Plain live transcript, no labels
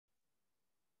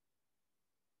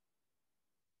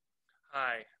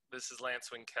Hi, this is Lance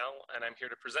Winkel, and I'm here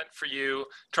to present for you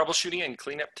troubleshooting and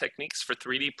cleanup techniques for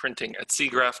 3D printing at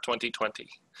Siggraph 2020.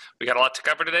 We got a lot to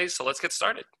cover today, so let's get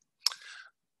started.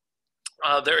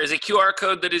 There is a QR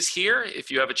code that is here.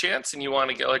 If you have a chance and you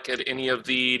want to look at any of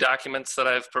the documents that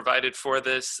I've provided for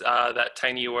this, that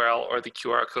tiny URL or the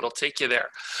QR code will take you there.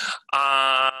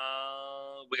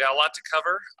 We got a lot to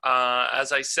cover.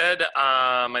 As I said,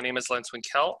 my name is Lance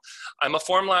Winkel. I'm a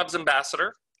Formlabs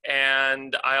ambassador,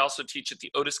 and I also teach at the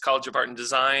Otis College of Art and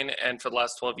Design, and for the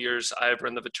last 12 years, I've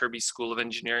run the Viterbi School of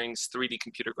Engineering's 3D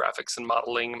Computer Graphics and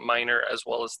Modeling minor, as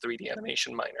well as 3D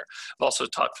Animation minor. I've also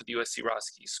taught for the USC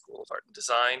Roski School of Art and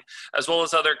Design, as well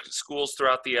as other schools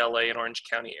throughout the LA and Orange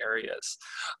County areas.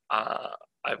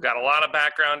 I've got a lot of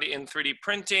background in 3D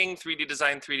printing, 3D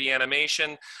design, 3D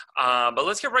animation, but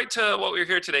let's get right to what we're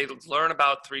here today to learn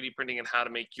about 3D printing and how to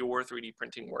make your 3D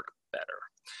printing work better.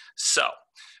 So,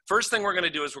 first thing we're going to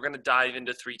do is we're going to dive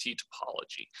into 3D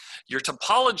topology. Your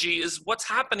topology is what's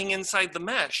happening inside the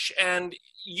mesh, and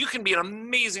you can be an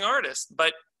amazing artist,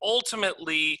 but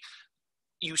ultimately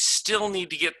you still need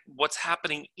to get what's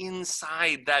happening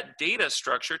inside that data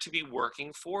structure to be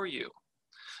working for you.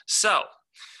 So,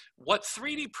 what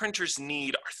 3D printers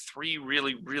need are three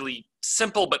really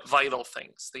simple but vital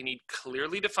things. They need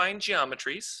clearly defined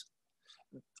geometries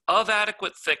of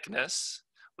adequate thickness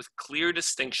with clear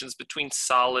distinctions between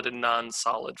solid and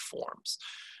non-solid forms.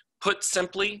 Put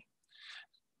simply,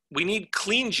 we need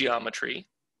clean geometry.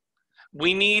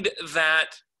 We need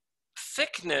that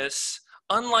thickness.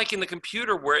 Unlike in the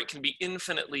computer where it can be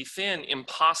infinitely thin,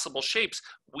 impossible shapes,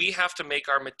 we have to make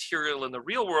our material in the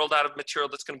real world out of material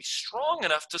that's going to be strong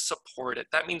enough to support it.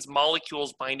 That means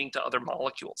molecules binding to other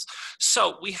molecules.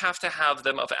 So we have to have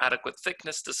them of adequate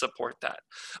thickness to support that.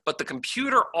 But the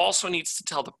computer also needs to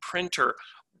tell the printer,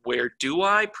 where do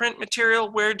I print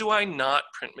material? Where do I not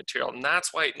print material? And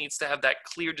that's why it needs to have that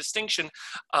clear distinction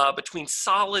between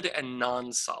solid and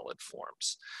non-solid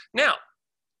forms. Now,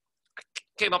 I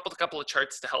came up with a couple of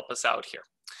charts to help us out here.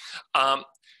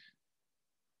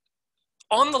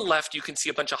 On the left, you can see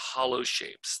a bunch of hollow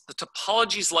shapes. The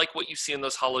topologies like what you see in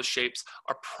those hollow shapes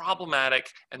are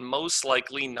problematic and most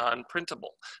likely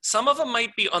non-printable. Some of them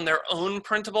might be on their own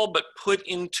printable, but put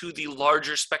into the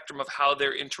larger spectrum of how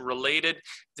they're interrelated,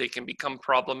 they can become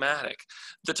problematic.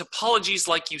 The topologies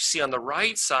like you see on the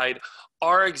right side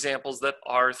are examples that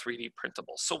are 3D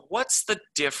printable. So what's the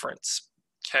difference?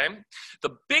 Okay,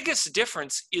 the biggest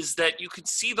difference is that you can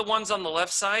see the ones on the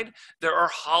left side, there are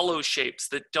hollow shapes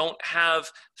that don't have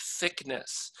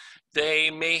thickness. They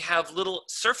may have little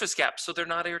surface gaps, so they're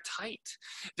not airtight.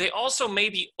 They also may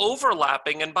be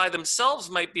overlapping and by themselves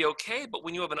might be okay, but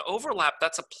when you have an overlap,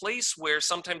 that's a place where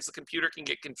sometimes the computer can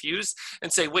get confused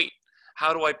and say, wait,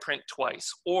 how do I print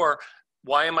twice? Or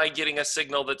why am I getting a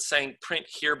signal that's saying print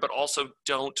here, but also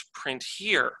don't print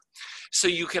here? So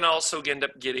you can also end up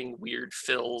getting weird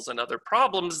fills and other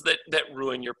problems that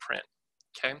ruin your print,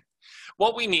 okay?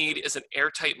 What we need is an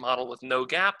airtight model with no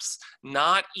gaps,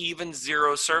 not even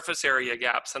zero surface area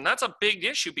gaps. And that's a big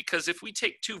issue because if we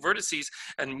take two vertices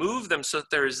and move them so that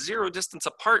there is zero distance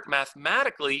apart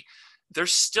mathematically,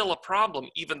 there's still a problem,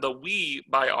 even though we,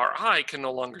 by our eye, can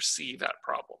no longer see that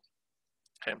problem.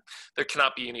 Okay. There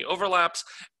cannot be any overlaps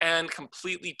and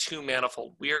completely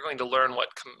two-manifold. We are going to learn what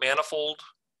manifold,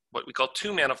 what we call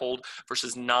two-manifold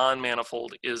versus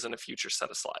non-manifold is in a future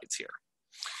set of slides here.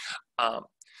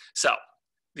 So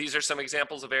these are some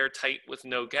examples of airtight with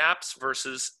no gaps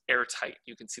versus airtight.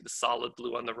 You can see the solid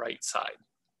blue on the right side,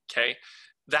 okay?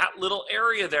 That little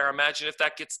area there, imagine if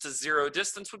that gets to zero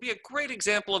distance, would be a great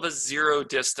example of a zero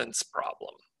distance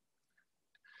problem.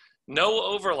 No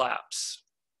overlaps.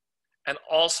 And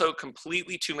also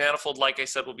completely two-manifold, like I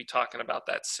said, we'll be talking about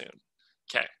that soon.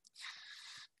 Okay.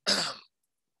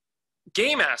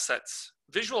 Game assets,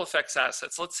 visual effects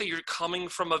assets. Let's say you're coming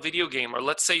from a video game, or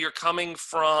let's say you're coming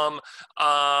from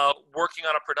working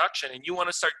on a production, and you want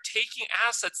to start taking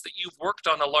assets that you've worked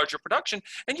on a larger production,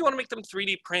 and you want to make them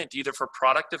 3D print, either for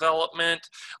product development,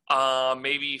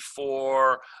 maybe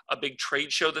for a big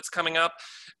trade show that's coming up.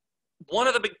 One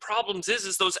of the big problems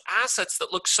is those assets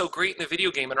that look so great in the video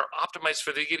game and are optimized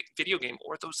for the video game,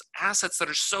 or those assets that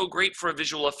are so great for a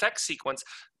visual effects sequence,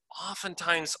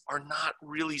 oftentimes are not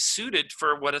really suited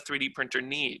for what a 3D printer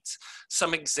needs.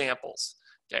 Some examples,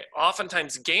 okay?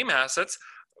 Oftentimes game assets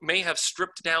may have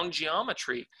stripped down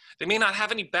geometry. They may not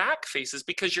have any back faces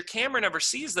because your camera never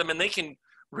sees them, and they can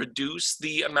reduce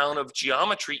the amount of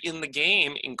geometry in the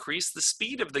game, increase the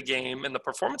speed of the game and the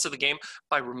performance of the game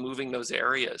by removing those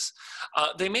areas.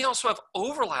 They may also have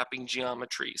overlapping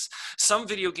geometries. Some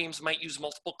video games might use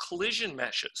multiple collision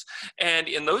meshes. And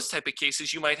in those type of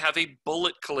cases, you might have a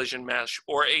bullet collision mesh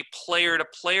or a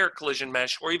player-to-player collision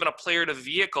mesh or even a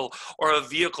player-to-vehicle or a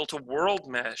vehicle-to-world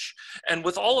mesh. And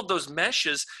with all of those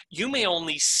meshes, you may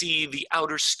only see the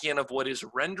outer skin of what is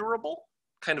renderable,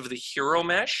 kind of the hero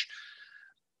mesh.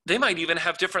 They might even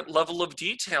have different level of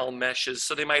detail meshes.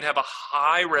 So they might have a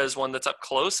high res one that's up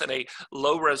close and a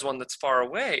low res one that's far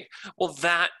away. Well,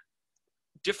 that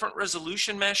different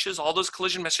resolution meshes, all those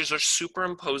collision meshes are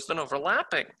superimposed and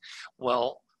overlapping.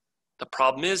 Well, the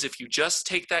problem is if you just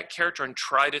take that character and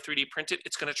try to 3D print it,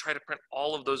 it's going to try to print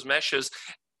all of those meshes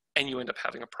and you end up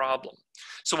having a problem.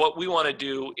 So what we want to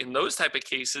do in those type of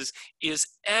cases is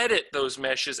edit those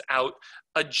meshes out,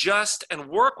 adjust and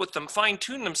work with them, fine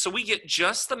tune them so we get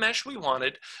just the mesh we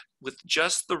wanted with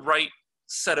just the right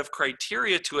set of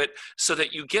criteria to it so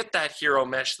that you get that hero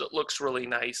mesh that looks really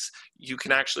nice. You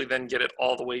can actually then get it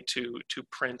all the way to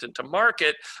print and to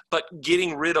market, but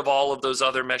getting rid of all of those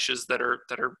other meshes that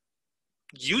are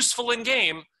useful in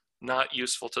game, not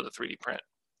useful to the 3D print.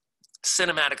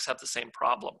 Cinematics have the same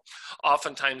problem.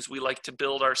 Oftentimes we like to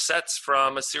build our sets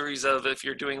from a series of, if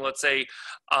you're doing, let's say,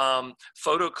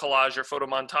 photo collage or photo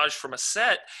montage from a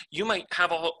set, you might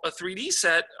have a 3D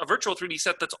set, a virtual 3D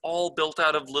set that's all built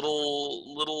out of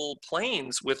little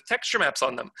planes with texture maps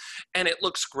on them. And it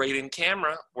looks great in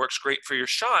camera, works great for your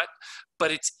shot, but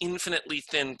it's infinitely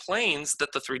thin planes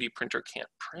that the 3D printer can't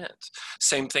print.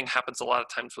 Same thing happens a lot of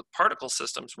times with particle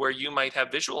systems where you might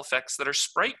have visual effects that are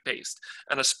sprite-based.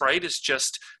 And a sprite is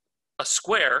just a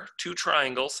square, two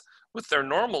triangles, with their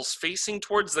normals facing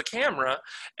towards the camera.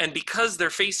 And because they're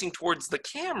facing towards the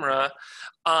camera,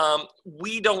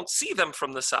 we don't see them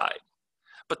from the side.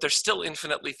 But they're still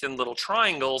infinitely thin little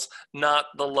triangles, not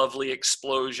the lovely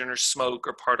explosion or smoke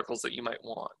or particles that you might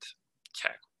want.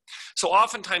 Okay. So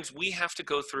oftentimes we have to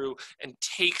go through and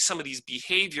take some of these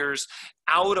behaviors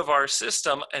out of our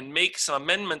system and make some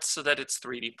amendments so that it's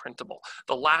 3D printable.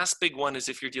 The last big one is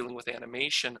if you're dealing with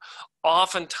animation.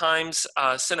 Oftentimes,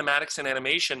 cinematics and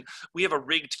animation, we have a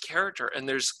rigged character and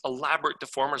there's elaborate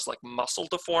deformers like muscle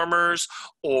deformers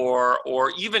or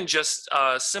even just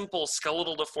simple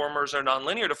skeletal deformers or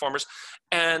nonlinear deformers.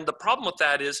 And the problem with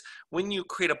that is when you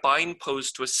create a bind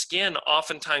pose to a skin,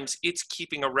 oftentimes it's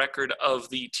keeping a record of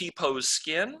the T-pose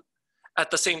skin. At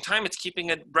the same time, it's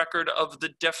keeping a record of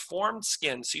the deformed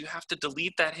skin. So you have to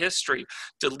delete that history,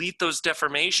 delete those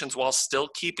deformations while still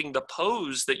keeping the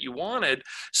pose that you wanted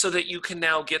so that you can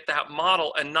now get that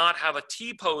model and not have a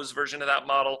T-pose version of that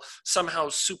model somehow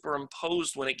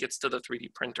superimposed when it gets to the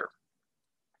 3D printer.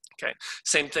 Okay,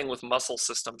 same thing with muscle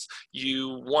systems.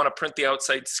 You want to print the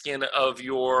outside skin of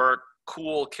your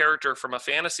cool character from a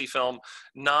fantasy film,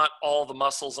 not all the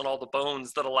muscles and all the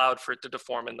bones that allowed for it to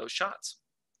deform in those shots.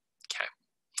 Okay.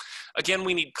 Again,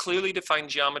 we need clearly defined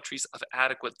geometries of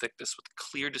adequate thickness with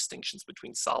clear distinctions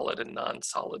between solid and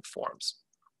non-solid forms.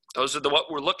 Those are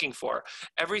what we're looking for.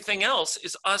 Everything else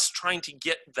is us trying to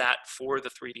get that for the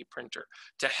 3D printer,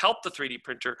 to help the 3D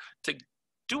printer to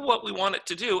do what we want it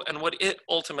to do and what it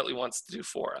ultimately wants to do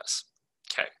for us.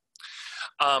 Okay.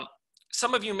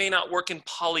 Some of you may not work in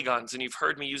polygons, and you've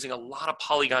heard me using a lot of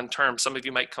polygon terms. Some of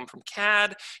you might come from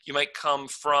CAD, you might come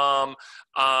from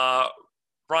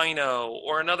Rhino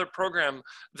or another program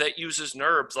that uses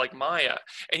NURBS like Maya.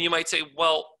 And you might say,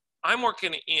 well, I'm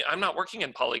not working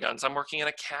in polygons, I'm working in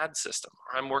a CAD system,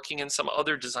 or I'm working in some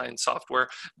other design software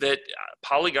that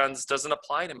polygons doesn't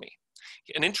apply to me.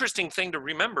 An interesting thing to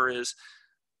remember is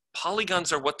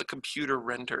polygons are what the computer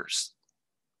renders.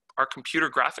 Our computer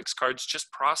graphics cards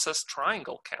just process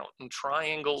triangle count and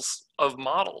triangles of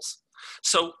models.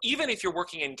 So even if you're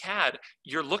working in CAD,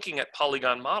 you're looking at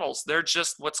polygon models. They're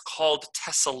just what's called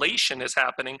tessellation is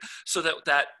happening so that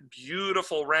that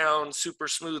beautiful round, super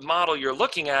smooth model you're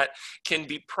looking at can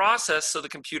be processed so the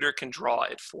computer can draw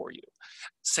it for you.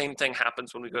 Same thing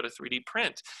happens when we go to 3D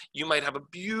print. You might have a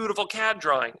beautiful CAD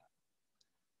drawing,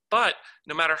 but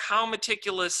no matter how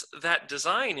meticulous that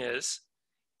design is,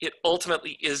 it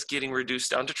ultimately is getting reduced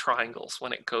down to triangles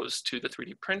when it goes to the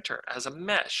 3D printer as a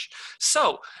mesh.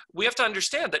 So we have to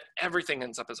understand that everything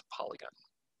ends up as a polygon.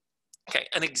 Okay,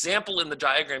 an example in the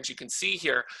diagrams you can see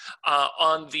here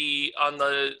on the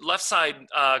left side,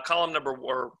 column number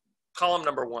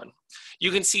 1, you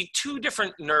can see two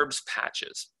different NURBS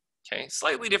patches. Okay,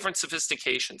 slightly different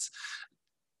sophistications.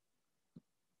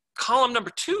 Column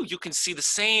number 2, you can see the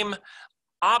same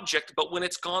object, but when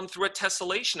it's gone through a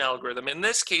tessellation algorithm. In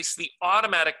this case, the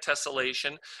automatic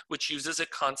tessellation, which uses a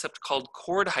concept called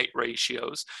chord height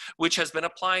ratios, which has been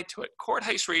applied to it. Chord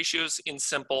height ratios, in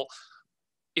simple,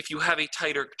 if you have a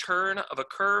tighter turn of a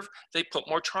curve, they put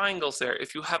more triangles there.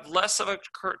 If you have less of a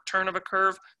turn of a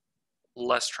curve,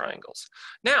 less triangles.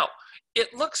 Now,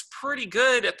 it looks pretty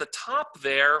good at the top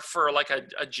there for like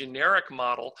a generic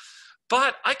model,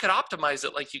 but I could optimize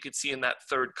it like you could see in that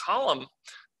third column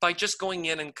by just going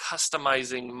in and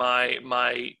customizing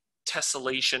my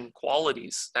tessellation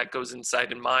qualities. That goes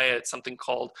inside in Maya. It's something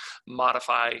called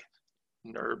modify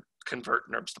NURB,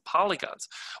 convert NURBs to polygons.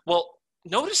 Well,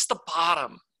 notice the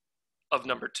bottom of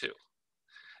number 2.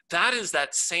 That is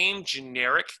that same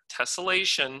generic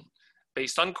tessellation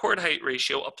based on chord height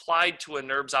ratio applied to a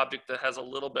NURBS object that has a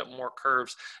little bit more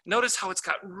curves. Notice how it's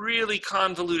got really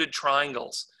convoluted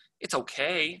triangles. It's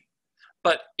okay,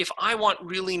 but if I want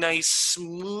really nice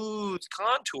smooth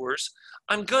contours,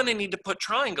 I'm gonna need to put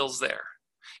triangles there.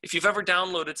 If you've ever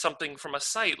downloaded something from a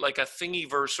site like a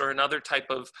Thingiverse or another type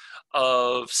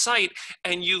of site,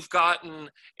 and you've gotten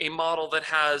a model that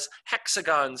has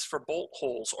hexagons for bolt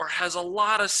holes or has a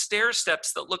lot of stair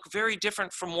steps that look very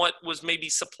different from what was maybe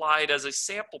supplied as a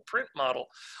sample print model,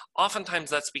 oftentimes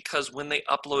that's because when they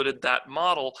uploaded that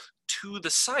model to the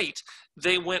site,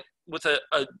 they went with a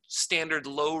standard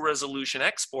low resolution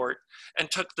export and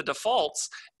took the defaults.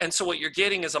 And so what you're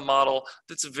getting is a model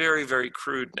that's very, very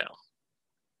crude now.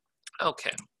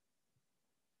 Okay.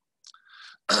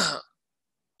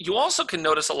 You also can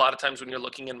notice a lot of times when you're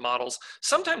looking in models,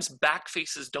 sometimes back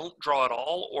faces don't draw at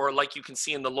all, or like you can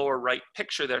see in the lower right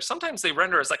picture there, sometimes they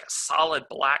render as like a solid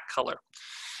black color.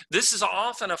 This is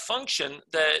often a function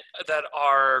that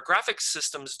our graphics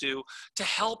systems do to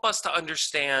help us to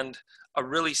understand a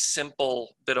really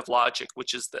simple bit of logic,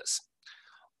 which is this.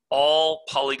 All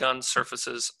polygon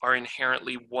surfaces are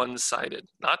inherently one-sided,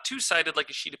 not two-sided like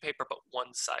a sheet of paper, but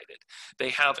one-sided.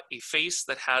 They have a face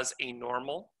that has a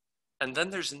normal, and then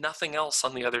there's nothing else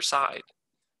on the other side.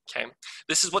 Okay,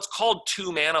 this is what's called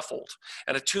two-manifold,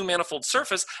 and a two-manifold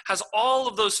surface has all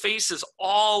of those faces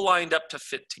all lined up to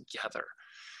fit together.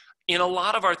 In a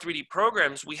lot of our 3D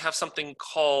programs, we have something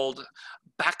called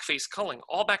backface culling.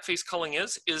 All backface culling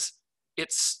is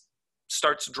it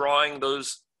starts drawing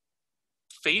those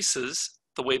faces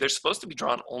the way they're supposed to be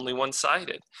drawn, only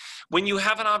one-sided. When you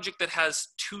have an object that has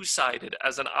two-sided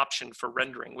as an option for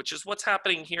rendering, which is what's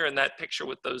happening here in that picture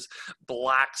with those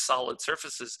black solid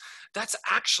surfaces, that's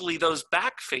actually those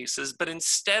back faces, but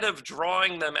instead of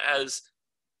drawing them as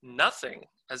nothing,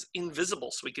 as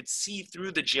invisible, so we could see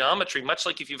through the geometry, much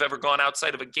like if you've ever gone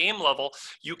outside of a game level,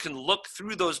 you can look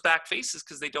through those back faces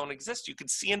because they don't exist. You can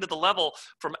see into the level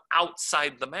from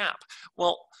outside the map.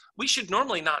 Well, we should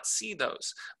normally not see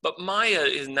those, but Maya,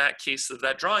 in that case of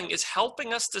that drawing, is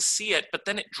helping us to see it, but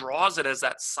then it draws it as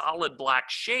that solid black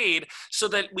shade so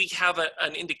that we have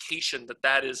an indication that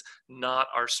that is not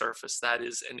our surface, that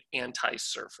is an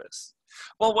anti-surface.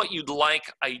 Well, what you'd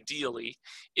like ideally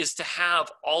is to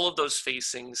have all of those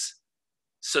facings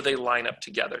so they line up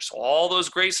together. So all those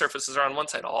gray surfaces are on one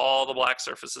side, all the black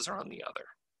surfaces are on the other.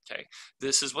 Okay,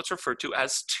 this is what's referred to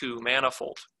as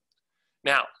two-manifold.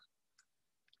 Now,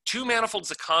 two-manifold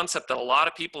is a concept that a lot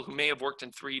of people who may have worked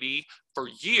in 3D for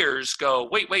years go,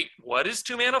 wait, what is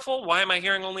two-manifold? Why am I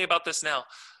hearing only about this now?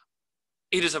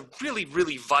 It is a really,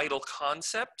 really vital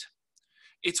concept.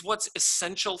 It's what's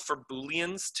essential for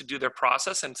Booleans to do their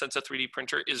process, and since a 3D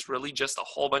printer is really just a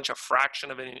whole bunch of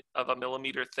fraction of a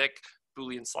millimeter thick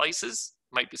Boolean slices,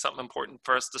 might be something important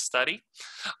for us to study.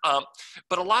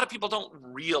 But a lot of people don't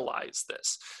realize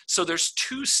this. So there's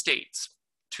two states,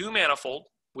 two-manifold,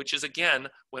 which is again,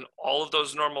 when all of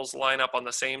those normals line up on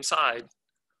the same side,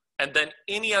 and then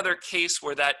any other case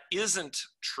where that isn't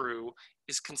true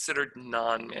is considered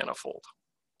non-manifold.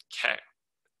 Okay.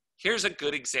 Here's a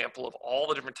good example of all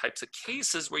the different types of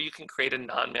cases where you can create a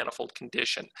non-manifold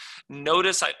condition.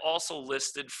 Notice I also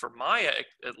listed for Maya,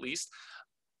 at least,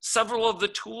 several of the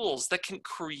tools that can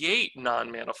create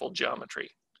non-manifold geometry.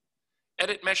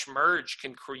 Edit Mesh Merge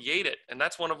can create it, and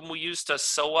that's one of them we use to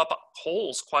sew up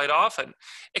holes quite often.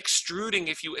 Extruding,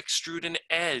 if you extrude an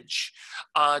edge.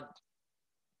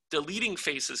 Deleting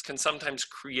faces can sometimes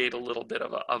create a little bit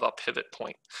of a pivot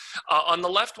point. On the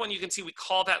left one, you can see we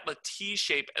call that the T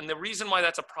shape. And the reason why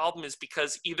that's a problem is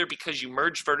because either because you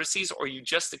merge vertices or you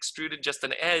just extruded just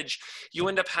an edge, you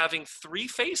end up having three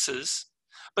faces,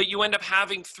 but you end up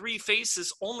having three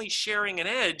faces only sharing an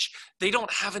edge. They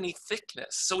don't have any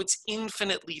thickness. So it's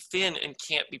infinitely thin and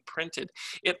can't be printed.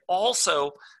 It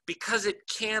also, because it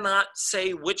cannot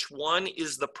say which one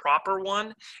is the proper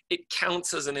one, it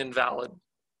counts as an invalid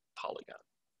polygon.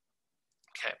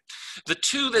 Okay, the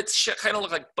two that kind of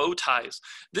look like bow ties,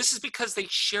 this is because they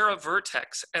share a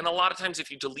vertex. And a lot of times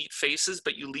if you delete faces,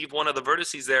 but you leave one of the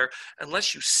vertices there,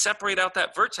 unless you separate out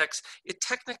that vertex, it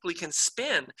technically can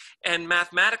spin. And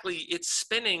mathematically it's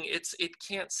spinning, it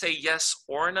can't say yes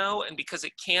or no. And because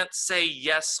it can't say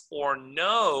yes or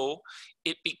no,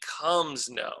 it becomes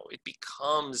no, it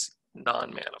becomes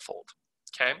non-manifold,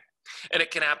 okay? And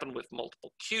it can happen with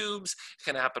multiple cubes, it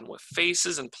can happen with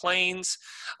faces and planes.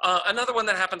 Another one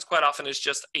that happens quite often is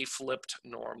just a flipped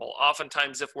normal.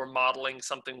 Oftentimes if we're modeling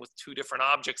something with two different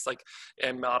objects, like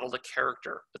I modeled a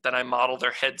character, but then I model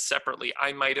their heads separately,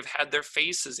 I might have had their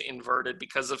faces inverted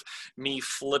because of me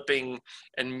flipping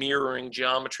and mirroring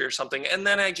geometry or something, and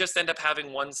then I just end up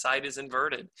having one side is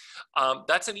inverted.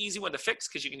 That's an easy one to fix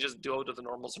because you can just go to the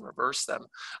normals and reverse them.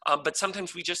 But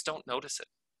sometimes we just don't notice it.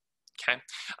 Okay.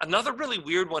 Another really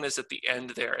weird one is at the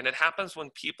end there, and it happens when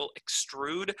people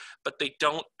extrude, but they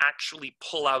don't actually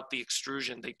pull out the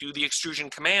extrusion. They do the extrusion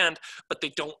command, but they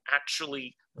don't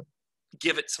actually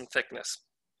give it some thickness.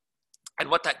 And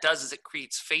what that does is it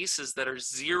creates faces that are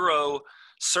 0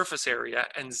 surface area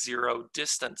and 0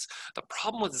 distance. The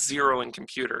problem with 0 in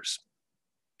computers,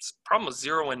 the problem with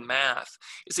 0 in math,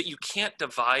 is that you can't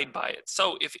divide by it.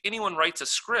 So if anyone writes a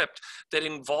script that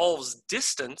involves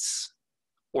distance,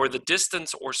 or the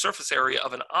distance or surface area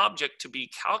of an object to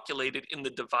be calculated in the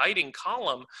dividing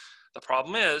column, the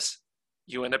problem is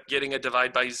you end up getting a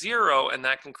divide by 0, and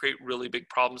that can create really big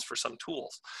problems for some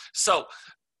tools. So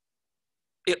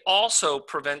it also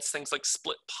prevents things like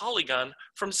split polygon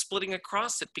from splitting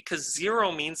across it, because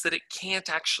 0 means that it can't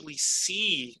actually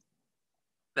see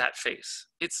that face.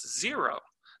 It's 0.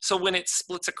 So when it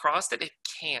splits across it, it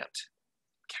can't.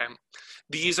 Okay.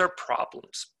 These are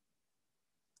problems.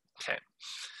 Okay.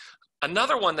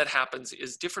 Another one that happens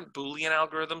is different Boolean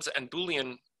algorithms, and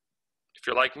Boolean, if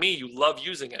you're like me, you love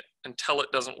using it until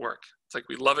it doesn't work. It's like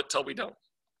we love it till we don't.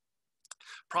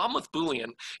 Problem with Boolean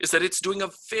is that it's doing a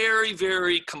very,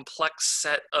 very complex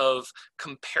set of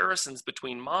comparisons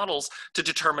between models to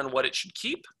determine what it should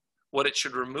keep, what it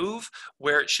should remove,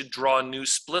 where it should draw new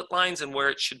split lines, and where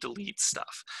it should delete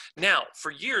stuff. Now, for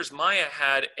years, Maya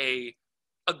had a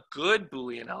good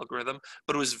Boolean algorithm,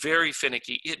 but it was very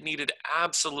finicky. It needed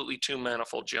absolutely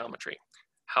two-manifold geometry.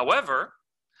 However,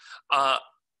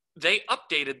 they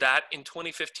updated that in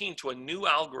 2015 to a new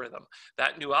algorithm.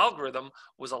 That new algorithm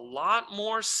was a lot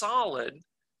more solid,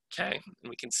 okay? And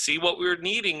we can see what we were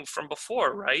needing from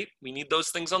before, right? We need those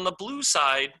things on the blue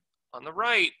side, on the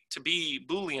right, to be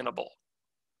Booleanable,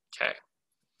 okay?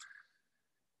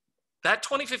 That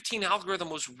 2015 algorithm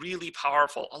was really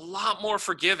powerful, a lot more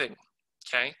forgiving.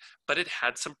 Okay, but it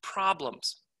had some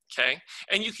problems. Okay,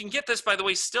 and you can get this, by the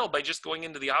way, still by just going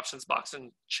into the options box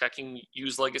and checking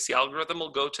use legacy algorithm. Will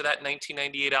go to that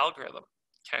 1998 algorithm.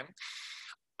 Okay,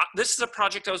 this is a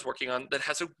project I was working on that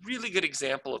has a really good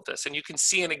example of this, and you can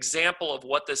see an example of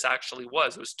what this actually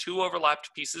was. It was 2 overlapped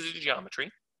pieces of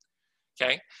geometry.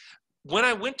 Okay, when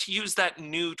I went to use that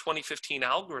new 2015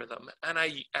 algorithm and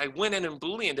I went in and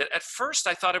Booleaned it, at first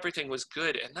I thought everything was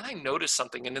good, and then I noticed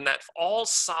something, and in that all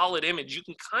solid image, you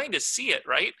can kind of see it,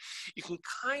 right? You can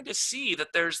kind of see that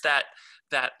there's that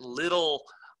little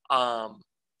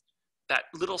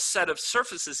set of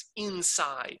surfaces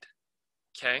inside,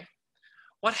 okay?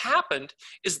 What happened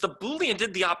is the Boolean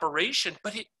did the operation,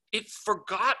 but it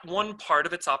forgot one part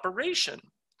of its operation.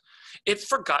 It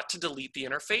forgot to delete the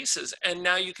interfaces. And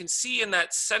now you can see in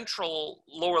that central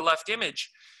lower left image,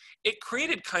 it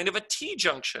created kind of a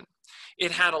T-junction.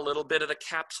 It had a little bit of the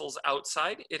capsules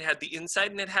outside, it had the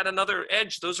inside, and it had another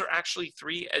edge. Those are actually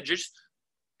 3 edges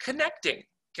connecting.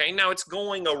 Okay, now it's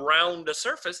going around a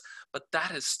surface, but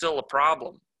that is still a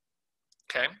problem.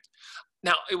 Okay,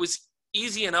 now it was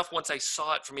easy enough once I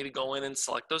saw it for me to go in and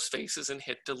select those faces and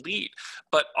hit delete.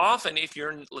 But often if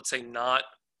you're, let's say, not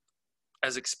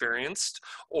as experienced,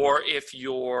 or if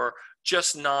you're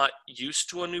just not used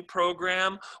to a new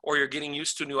program, or you're getting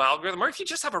used to a new algorithm, or if you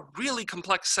just have a really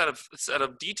complex set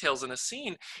of details in a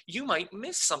scene, you might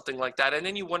miss something like that, and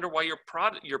then you wonder why your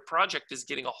project is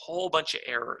getting a whole bunch of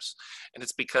errors. And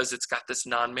it's because it's got this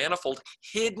non-manifold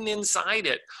hidden inside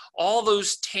it. All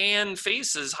those tan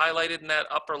faces highlighted in that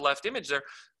upper left image there,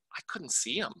 I couldn't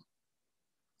see them.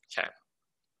 Okay.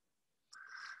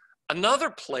 Another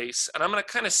place, and I'm going to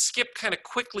kind of skip kind of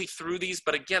quickly through these,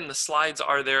 but again, the slides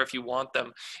are there if you want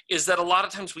them, is that a lot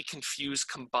of times we confuse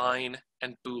combine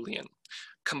and Boolean.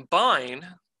 Combine,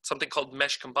 something called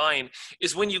mesh combine,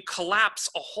 is when you collapse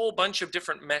a whole bunch of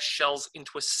different mesh shells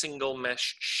into a single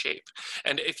mesh shape.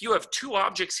 And if you have 2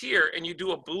 objects here and you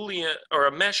do a Boolean or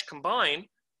a mesh combine,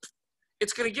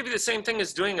 it's going to give you the same thing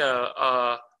as doing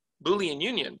a Boolean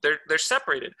union. They're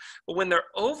separated. But when they're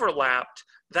overlapped,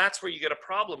 that's where you get a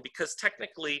problem, because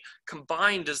technically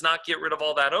combined does not get rid of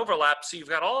all that overlap. So you've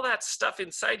got all that stuff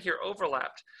inside here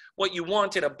overlapped. What you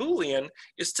want in a Boolean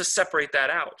is to separate that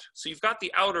out. So you've got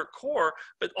the outer core,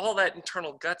 but all that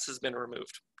internal guts has been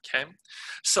removed, okay?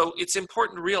 So it's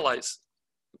important to realize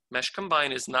mesh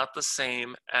combine is not the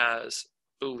same as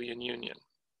Boolean union,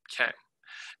 okay?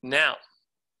 Now,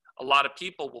 a lot of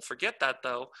people will forget that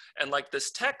though, and like this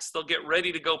text, they'll get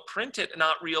ready to go print it,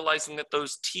 not realizing that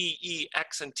those T, E,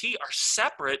 X, and T are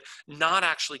separate, not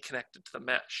actually connected to the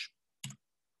mesh.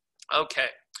 Okay,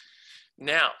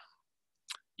 now,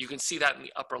 you can see that in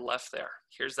the upper left there.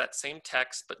 Here's that same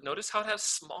text, but notice how it has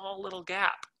small little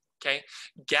gap, okay?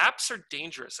 Gaps are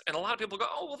dangerous, and a lot of people go,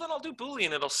 oh, well then I'll do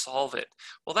Boolean, it'll solve it.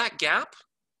 Well, that gap,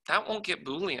 that won't get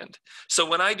Booleaned. So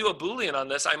when I do a Boolean on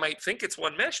this, I might think it's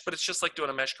one mesh, but it's just like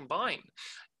doing a mesh combine.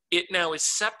 It now is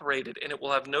separated and it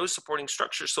will have no supporting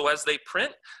structure. So as they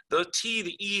print, the T,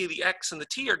 the E, the X, and the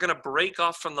T are gonna break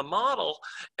off from the model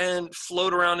and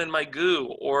float around in my GUI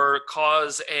or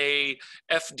cause a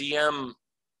FDM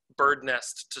bird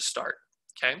nest to start,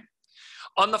 okay?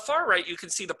 On the far right, you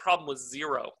can see the problem with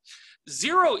 0.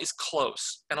 0 is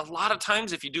close, and a lot of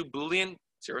times if you do Boolean,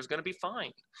 0 is going to be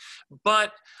fine.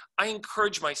 But I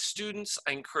encourage my students,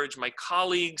 I encourage my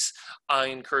colleagues, I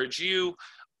encourage you,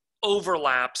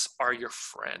 overlaps are your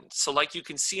friend. So like you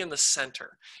can see in the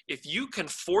center, if you can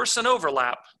force an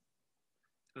overlap,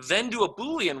 then do a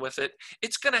Boolean with it,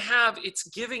 it's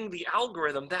giving the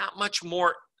algorithm that much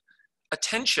more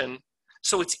attention.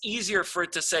 So it's easier for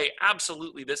it to say,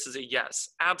 absolutely, this is a yes.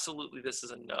 Absolutely, this is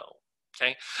a no.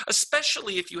 Okay,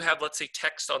 especially if you have, let's say,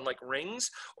 text on like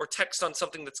rings or text on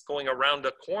something that's going around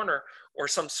a corner or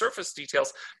some surface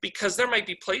details, because there might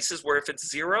be places where if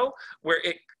it's 0, where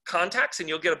it contacts and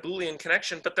you'll get a Boolean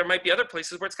connection, but there might be other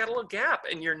places where it's got a little gap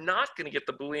and you're not going to get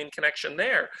the Boolean connection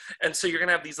there. And so you're going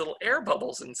to have these little air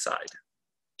bubbles inside.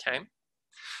 Okay.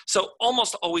 So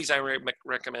almost always I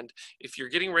recommend, if you're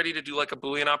getting ready to do like a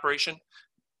Boolean operation,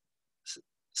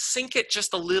 sink it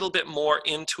just a little bit more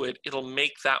into it. It'll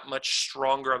make that much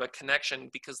stronger of a connection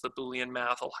because the Boolean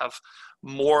math will have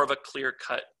more of a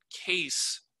clear-cut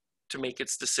case to make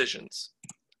its decisions.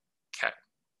 Okay.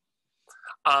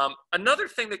 Another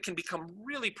thing that can become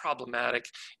really problematic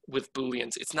with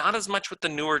Booleans, it's not as much with the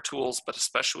newer tools, but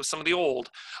especially with some of the old,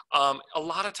 a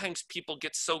lot of times people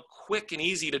get so quick and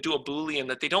easy to do a Boolean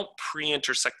that they don't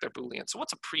pre-intersect their Boolean. So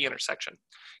what's a pre-intersection?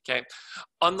 Okay,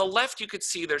 on the left you could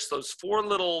see there's those 4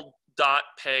 little dot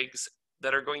pegs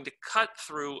that are going to cut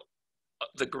through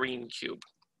the green cube.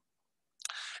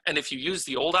 And if you use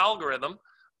the old algorithm,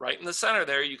 right in the center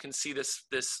there, you can see this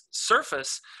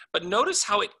surface, but notice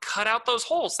how it cut out those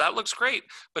holes. That looks great.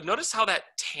 But notice how that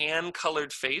tan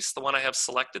colored face, the one I have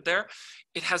selected there,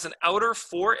 it has an outer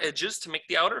 4 edges to make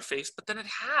the outer face, but then it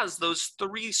has those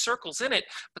 3 circles in it,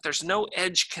 but there's no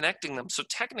edge connecting them. So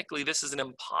technically this is an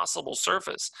impossible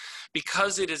surface.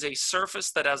 Because it is a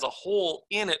surface that has a hole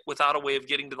in it without a way of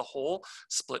getting to the hole,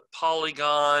 split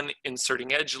polygon,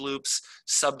 inserting edge loops,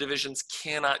 subdivisions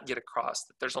cannot get across.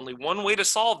 There's only one way to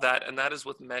solve that, and that is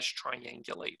with mesh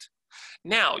triangulate.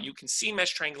 Now you can see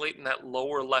mesh triangulate in that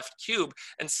lower left cube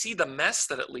and see the mess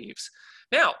that it leaves.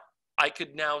 Now, I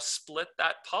could now split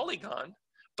that polygon,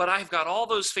 but I've got all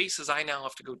those faces I now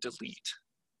have to go delete.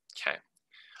 Okay.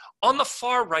 On the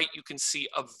far right, you can see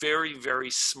a very, very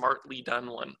smartly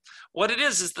done one. What it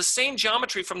is the same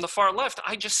geometry from the far left.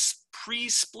 I just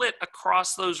pre-split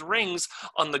across those rings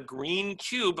on the green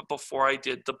cube before I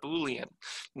did the Boolean.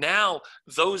 Now,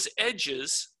 those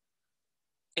edges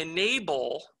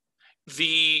enable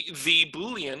the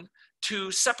Boolean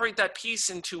to separate that piece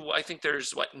into, I think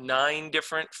there's, 9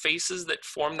 different faces that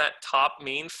form that top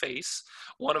main face.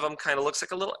 One of them kind of looks like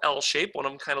a little L shape. One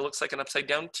of them kind of looks like an upside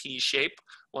down T shape.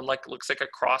 One looks like a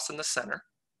cross in the center,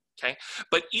 okay?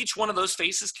 But each one of those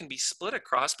faces can be split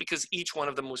across because each one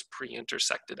of them was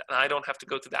pre-intersected. And I don't have to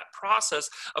go through that process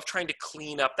of trying to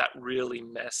clean up that really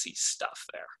messy stuff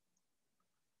there.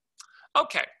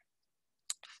 Okay.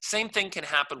 Same thing can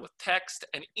happen with text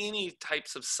and any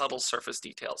types of subtle surface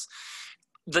details.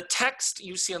 The text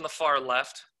you see on the far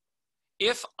left,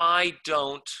 if I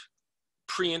don't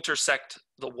pre-intersect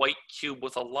the white cube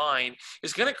with a line,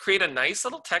 is going to create a nice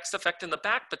little text effect in the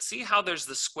back, but see how there's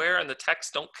the square and the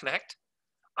text don't connect?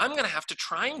 I'm going to have to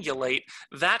triangulate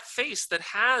that face that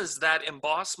has that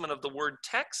embossment of the word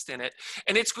text in it,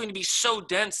 and it's going to be so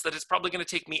dense that it's probably going to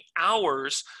take me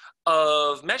hours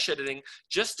of mesh editing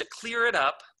just to clear it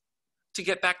up to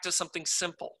get back to something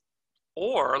simple.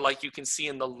 Or like you can see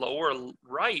in the lower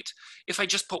right, if I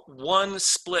just put one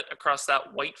split across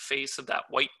that white face of that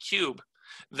white cube,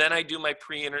 Then I do my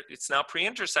it's now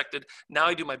pre-intersected. Now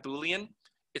I do my Boolean.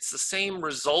 It's the same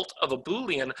result of a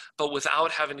Boolean, but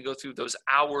without having to go through those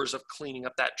hours of cleaning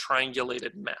up that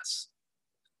triangulated mess.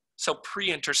 So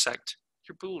pre-intersect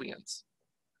your Booleans.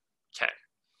 Okay.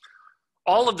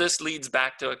 All of this leads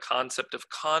back to a concept of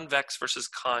convex versus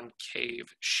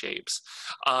concave shapes.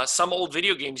 Some old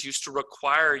video games used to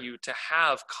require you to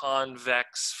have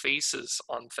convex faces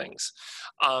on things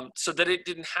so that it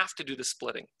didn't have to do the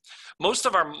splitting. Most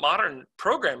of our modern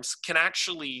programs can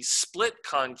actually split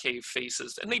concave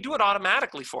faces, and they do it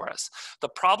automatically for us. The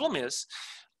problem is,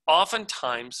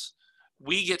 oftentimes,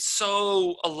 we get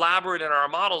so elaborate in our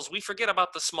models, we forget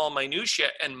about the small minutiae,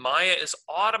 and Maya is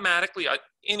automatically,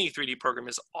 any 3D program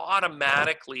is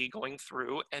automatically going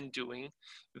through and doing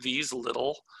these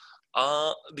little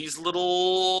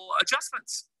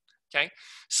adjustments, okay?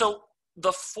 So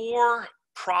the 4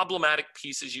 problematic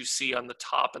pieces you see on the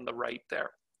top and the right there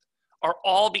are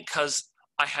all because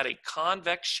I had a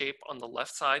convex shape on the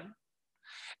left side,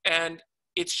 and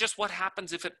it's just what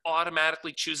happens if it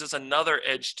automatically chooses another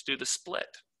edge to do the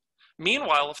split.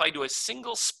 Meanwhile, if I do a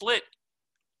single split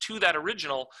to that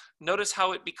original, notice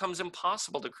how it becomes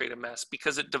impossible to create a mess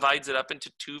because it divides it up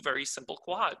into 2 very simple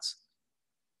quads.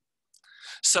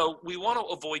 So we want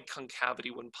to avoid concavity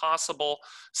when possible.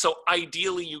 So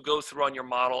ideally you go through on your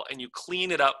model and you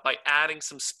clean it up by adding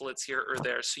some splits here or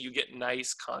there so you get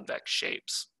nice convex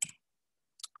shapes.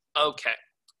 Okay.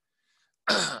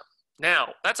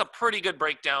 Now, that's a pretty good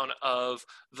breakdown of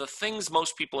the things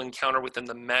most people encounter within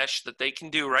the mesh that they can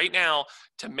do right now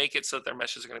to make it so that their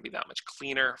meshes are going to be that much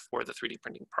cleaner for the 3D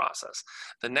printing process.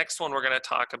 The next one we're going to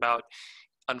talk about,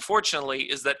 unfortunately,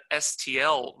 is that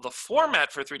STL, the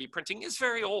format for 3D printing, is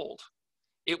very old.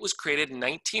 It was created in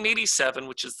 1987,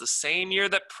 which is the same year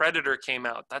that Predator came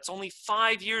out. That's only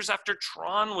 5 years after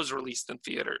Tron was released in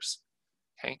theaters.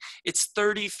 Okay? It's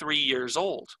 33 years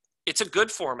old. It's a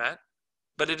good format,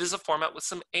 but it is a format with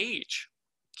some age,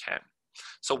 okay?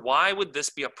 So why would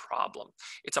this be a problem?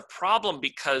 It's a problem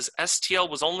because STL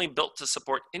was only built to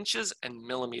support inches and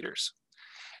millimeters.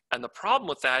 And the problem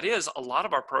with that is a lot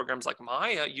of our programs like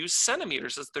Maya use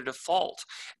centimeters as their default.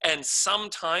 And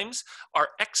sometimes our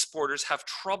exporters have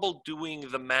trouble doing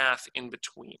the math in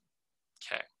between,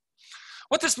 okay?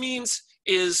 What this means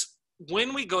is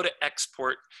when we go to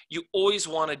export, you always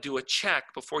want to do a check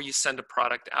before you send a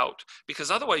product out, because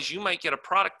otherwise you might get a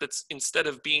product that's, instead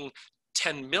of being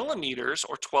 10 millimeters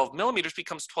or 12 millimeters,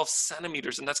 becomes 12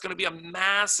 centimeters, and that's going to be a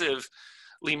massively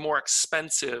more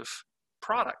expensive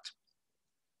product,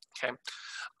 okay?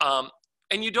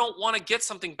 And you don't want to get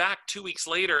something back 2 weeks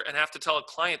later and have to tell a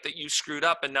client that you screwed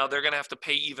up and now they're going to have to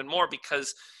pay even more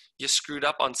because you screwed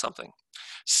up on something.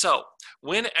 So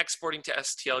when exporting to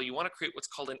STL, you want to create what's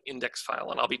called an index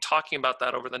file, and I'll be talking about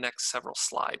that over the next several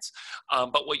slides.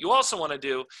 But what you also want to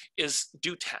do is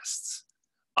do tests.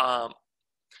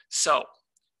 So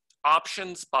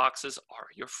options boxes are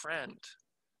your friend,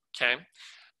 okay?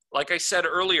 Like I said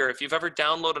earlier, if you've ever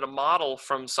downloaded a model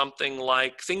from something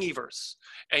like Thingiverse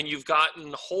and you've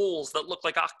gotten holes that look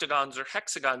like octagons or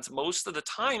hexagons, most of the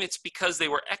time it's because they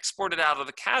were exported out of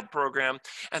the CAD program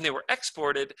and they were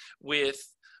exported with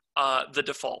the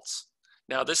defaults.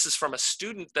 Now this is from a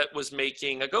student that was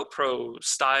making a GoPro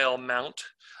style mount,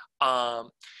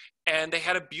 and they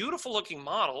had a beautiful looking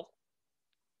model,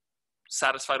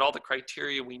 satisfied all the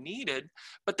criteria we needed,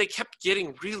 but they kept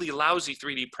getting really lousy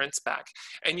 3D prints back.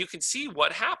 And you can see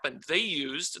what happened. They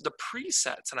used the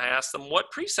presets, and I asked them what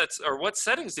presets or what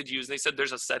settings did you use? And they said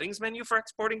there's a settings menu for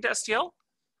exporting to STL.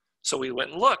 So we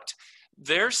went and looked.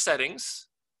 Their settings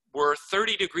were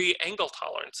 30-degree angle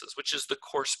tolerances, which is the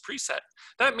coarse preset.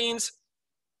 That means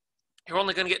you're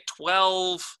only going to get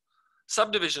 12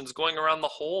 subdivisions going around the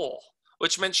hole,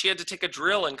 which meant she had to take a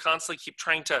drill and constantly keep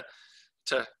trying to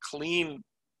clean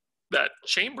that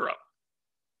chamber up.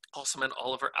 Also meant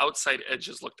all of her outside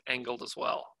edges looked angled as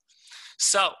well.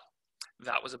 So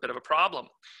that was a bit of a problem.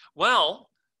 Well,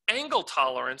 angle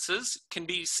tolerances can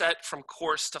be set from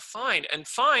coarse to fine, and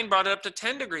fine brought it up to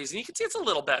 10 degrees, and you can see it's a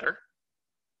little better,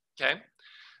 okay?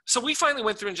 So we finally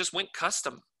went through and just went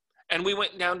custom, and we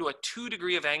went down to a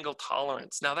 2-degree of angle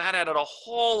tolerance. Now that added a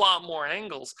whole lot more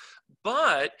angles,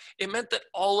 but it meant that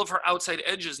all of her outside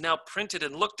edges now printed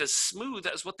and looked as smooth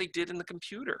as what they did in the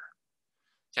computer,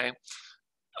 okay?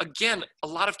 Again, a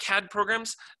lot of CAD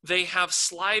programs, they have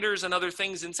sliders and other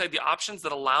things inside the options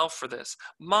that allow for this.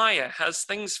 Maya has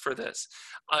things for this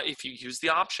if you use the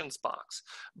options box.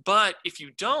 But if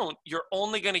you don't, you're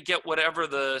only going to get whatever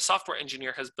the software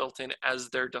engineer has built in as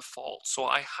their default. So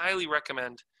I highly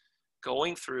recommend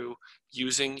going through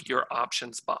using your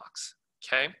options box,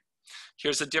 okay?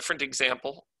 Here's a different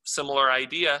example similar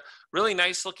idea, really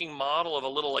nice looking model of a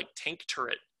little like tank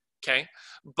turret. Okay,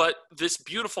 but this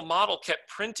beautiful model kept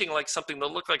printing like something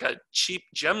that looked like a cheap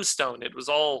gemstone. It was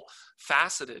all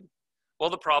faceted.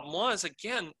 Well, the problem was,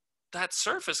 again, that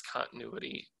surface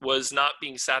continuity was not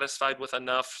being satisfied with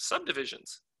enough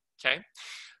subdivisions. Okay,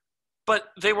 but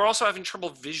they were also having trouble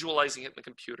visualizing it in the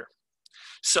computer.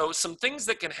 So some things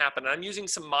that can happen, and I'm using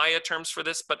some Maya terms for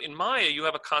this, but in Maya, you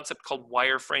have a concept called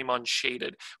wireframe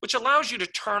unshaded, which allows you to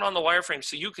turn on the wireframe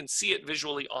so you can see it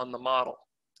visually on the model.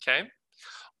 Okay.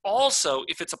 Also,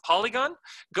 if it's a polygon,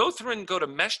 go through and go to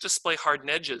mesh display hardened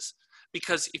edges,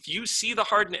 because if you see the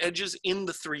hardened edges in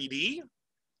the 3D,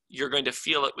 you're going to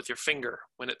feel it with your finger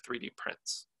when it 3D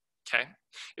prints. Okay.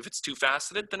 If it's too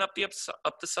faceted, then up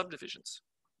the subdivisions.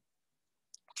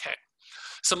 Okay.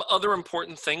 Some other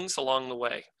important things along the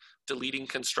way: deleting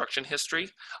construction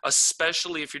history,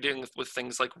 especially if you're dealing with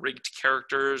things like rigged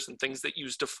characters and things that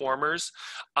use deformers.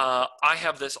 I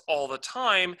have this all the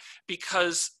time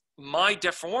because my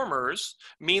deformers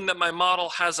mean that my model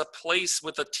has a place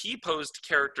with a T-posed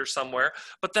character somewhere,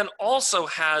 but then also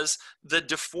has the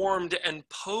deformed and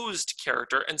posed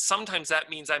character. And sometimes that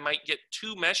means I might get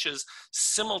two meshes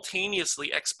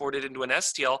simultaneously exported into an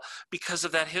STL because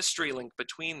of that history link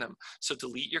between them. So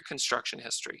delete your construction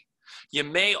history. You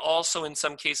may also, in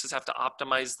some cases, have to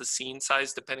optimize the scene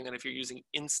size depending on if you're using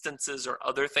instances or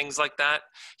other things like that.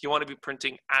 You want to be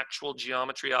printing actual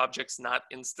geometry objects, not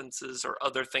instances or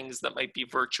other things that might be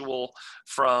virtual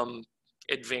from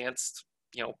advanced,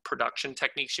 production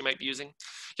techniques you might be using.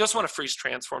 You also want to freeze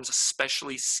transforms,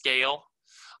 especially scale.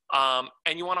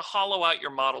 And you want to hollow out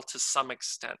your model to some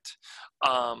extent.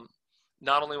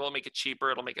 Not only will it make it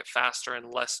cheaper, it'll make it faster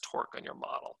and less torque on your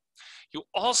model. You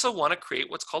also want to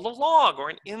create what's called a log or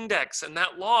an index, and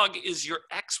that log is your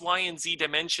X, Y, and Z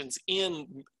dimensions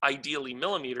in ideally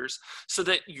millimeters, so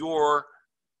that your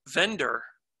vendor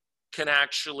can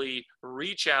actually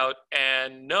reach out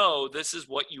and know this is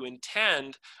what you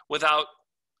intend without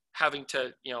having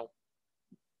to,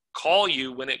 call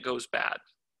you when it goes bad.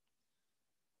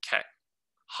 Okay,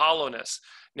 hollowness.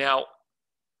 Now,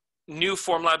 new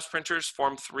Formlabs printers,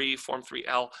 Form 3, Form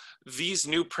 3L, these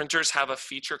new printers have a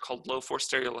feature called low force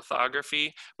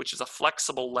stereolithography, which is a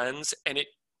flexible lens, and it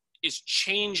is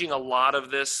changing a lot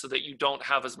of this so that you don't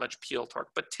have as much peel torque.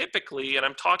 But typically, and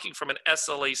I'm talking from an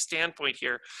SLA standpoint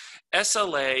here,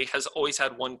 SLA has always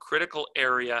had one critical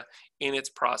area in its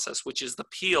process, which is the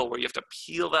peel, where you have to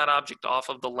peel that object off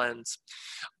of the lens.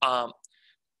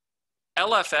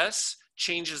 LFS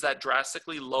changes that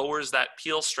drastically, lowers that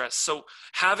peel stress. So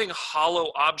having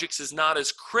hollow objects is not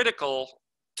as critical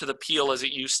to the peel as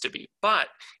it used to be, but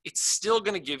it's still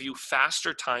going to give you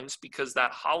faster times because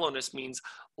that hollowness means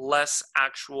less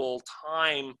actual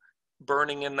time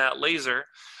burning in that laser.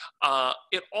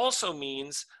 It also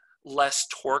means less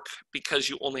torque because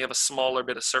you only have a smaller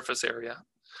bit of surface area.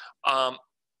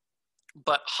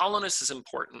 But hollowness is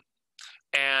important,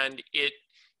 and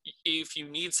if you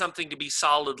need something to be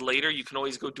solid later, you can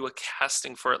always go do a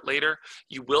casting for it later.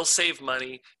 You will save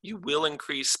money, you will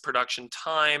increase production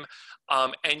time,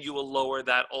 and you will lower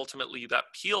that, ultimately, that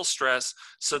peel stress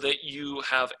so that you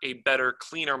have a better,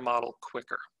 cleaner model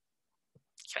quicker.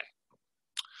 Okay.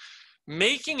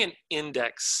 Making an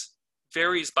index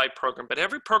varies by program, but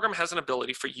every program has an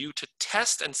ability for you to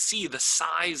test and see the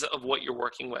size of what you're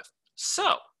working with.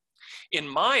 So, in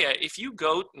Maya, if you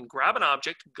go and grab an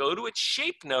object, go to its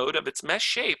shape node of its mesh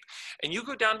shape, and you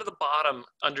go down to the bottom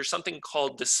under something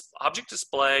called this object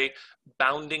display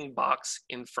bounding box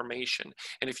information.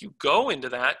 And if you go into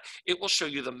that, it will show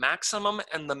you the maximum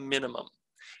and the minimum.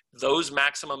 Those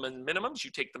maximum and minimums,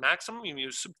 you take the maximum, you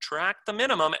subtract the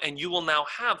minimum, and you will now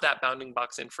have that bounding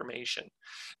box information.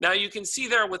 Now you can see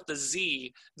there with the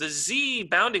Z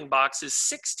bounding box is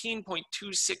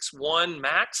 16.261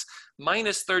 max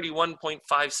minus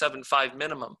 31.575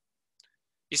 minimum.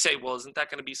 You say, well, isn't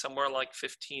that going to be somewhere like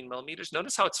 15 millimeters?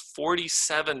 Notice how it's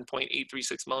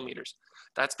 47.836 millimeters.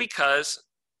 That's because,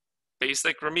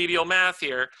 basic remedial math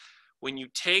here, when you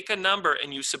take a number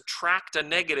and you subtract a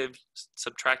negative,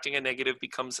 subtracting a negative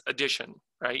becomes addition,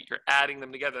 right? You're adding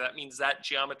them together. That means that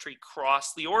geometry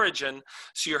crossed the origin,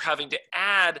 so you're having to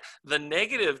add the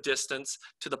negative distance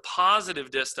to the positive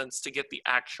distance to get the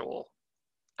actual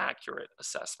accurate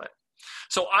assessment.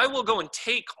 So I will go and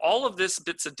take all of this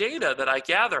bits of data that I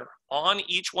gather on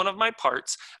each one of my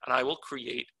parts, and I will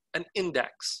create an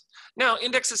index. Now,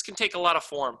 indexes can take a lot of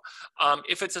form.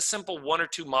 If it's a simple 1 or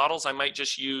 2 models, I might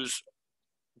just use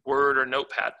Word or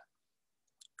Notepad.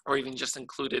 or even just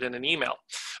include it in an email.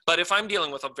 But if I'm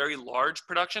dealing with a very large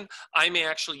production, I may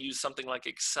actually use something like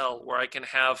Excel, where I can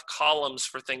have columns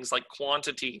for things like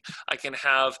quantity. I can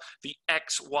have the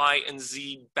X, Y, and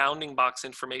Z bounding box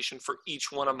information for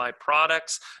each one of my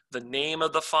products, the name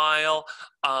of the file.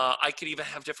 I could even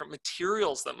have different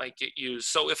materials that might get used.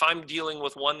 So if I'm dealing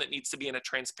with one that needs to be in a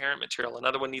transparent material,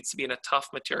 another one needs to be in a tough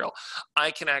material,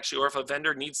 I can actually, or if a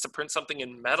vendor needs to print something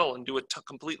in metal and do a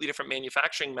completely different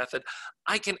manufacturing method,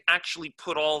 I can actually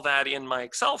put all that in my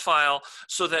Excel file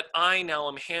so that I now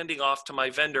am handing off to my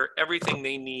vendor everything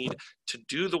they need to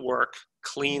do the work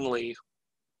cleanly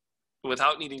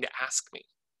without needing to ask me,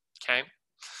 okay?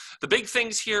 The big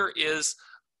things here is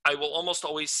I will almost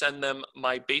always send them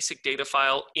my basic data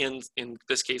file, in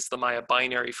this case, the Maya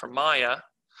binary for Maya.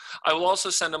 I will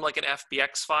also send them like an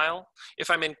FBX file.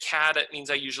 If I'm in CAD, it means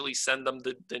I usually send them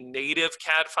the native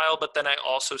CAD file, but then I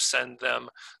also send them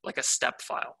like a step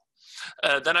file.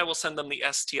 Then I will send them the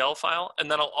STL file, and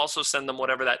then I'll also send them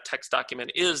whatever that text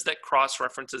document is that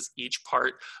cross-references each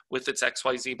part with its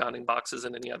XYZ bounding boxes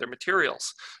and any other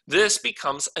materials. This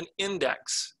becomes an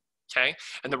index. Okay,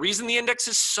 and the reason the index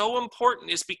is so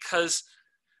important is because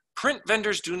print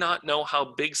vendors do not know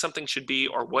how big something should be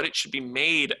or what it should be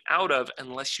made out of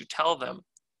unless you tell them.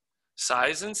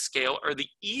 Size and scale are the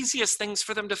easiest things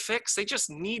for them to fix. They just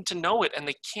need to know it, and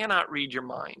they cannot read your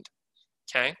mind.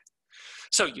 Okay,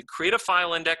 so you create a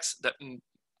file index that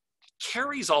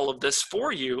carries all of this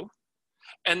for you,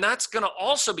 and that's going to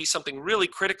also be something really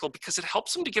critical because it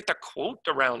helps them to get their quote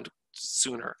around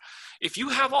sooner. If you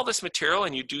have all this material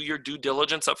and you do your due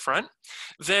diligence up front,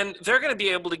 then they're going to be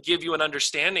able to give you an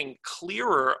understanding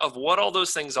clearer of what all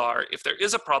those things are. If there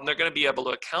is a problem, they're going to be able to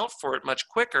account for it much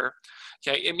quicker.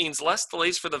 Okay, it means less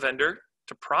delays for the vendor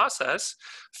to process,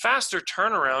 faster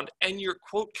turnaround, and your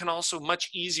quote can also much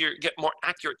easier get more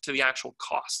accurate to the actual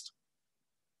cost.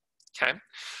 Okay.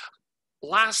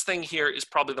 Last thing here is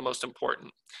probably the most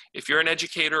important. If you're an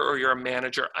educator or you're a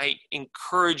manager, I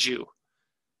encourage you,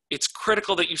 it's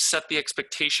critical that you set the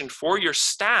expectation for your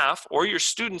staff or your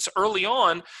students early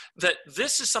on that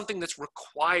this is something that's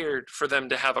required for them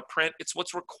to have a print. It's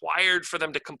what's required for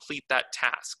them to complete that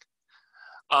task.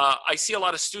 I see a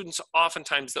lot of students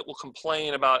oftentimes that will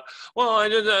complain about, well,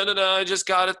 I just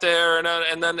got it there,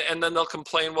 and then they'll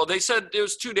complain, well, they said it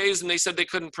was 2 days and they said they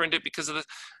couldn't print it because of this.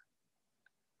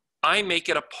 I make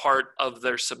it a part of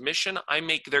their submission. I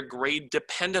make their grade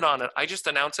dependent on it. I just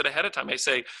announce it ahead of time. I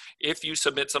say, if you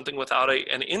submit something without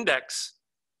an index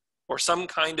or some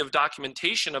kind of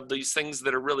documentation of these things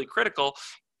that are really critical,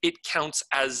 it counts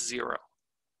as 0.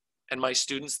 And my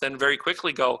students then very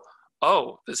quickly go,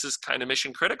 oh, this is kind of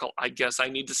mission critical. I guess I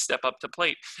need to step up to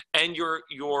plate. And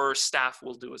your staff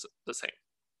will do the same,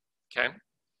 okay?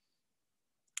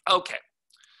 Okay,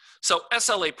 so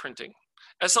SLA printing.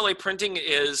 SLA printing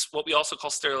is what we also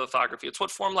call stereolithography. It's what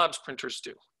Formlabs printers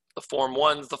do. The Form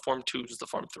 1s, the Form 2s, the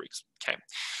Form 3s, okay.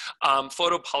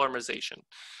 Photopolymerization.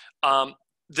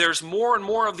 There's more and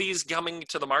more of these coming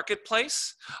to the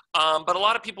marketplace, but a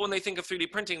lot of people, when they think of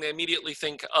 3D printing, they immediately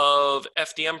think of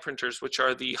FDM printers, which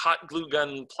are the hot glue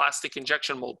gun plastic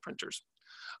injection mold printers,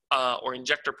 or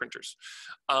injector printers.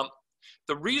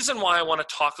 The reason why I want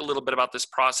to talk a little bit about this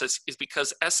process is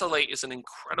because SLA is an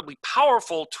incredibly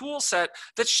powerful tool set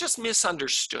that's just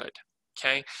misunderstood,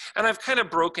 okay? And I've kind of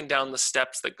broken down the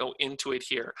steps that go into it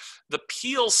here. The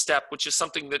peel step, which is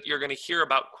something that you're going to hear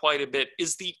about quite a bit,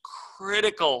 is the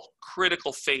critical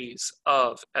phase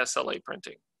of SLA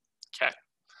printing, okay?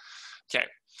 Okay,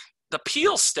 the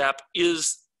peel step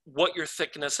is what your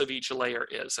thickness of each layer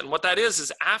is. And what that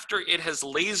is after it has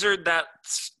lasered that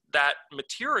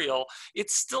material,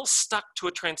 it's still stuck to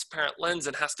a transparent lens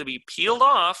and has to be peeled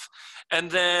off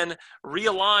and then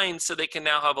realigned so they can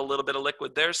now have a little bit of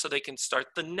liquid there so they can start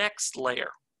the next layer,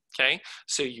 okay?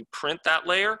 So you print that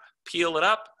layer, peel it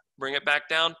up, bring it back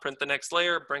down, print the next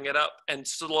layer, bring it up, and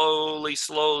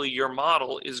slowly your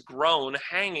model is grown,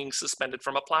 hanging, suspended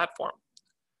from a platform.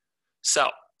 So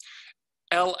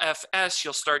LFS,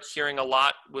 you'll start hearing a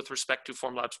lot with respect to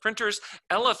Formlabs printers.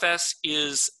 LFS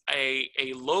is a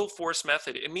low force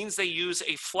method. It means they use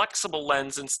a flexible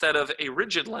lens instead of a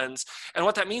rigid lens. And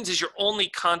what that means is you're only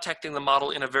contacting the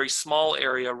model in a very small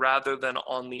area rather than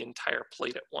on the entire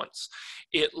plate at once.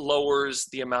 It lowers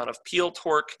the amount of peel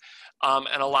torque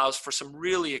and allows for some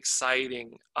really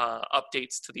exciting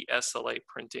updates to the SLA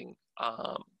printing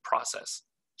process,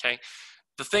 okay?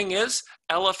 The thing is,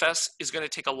 LFS is going to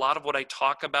take a lot of what I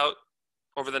talk about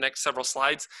over the next several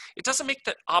slides. It doesn't make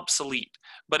that obsolete,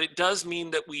 but it does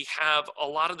mean that we have a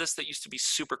lot of this that used to be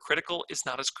super critical is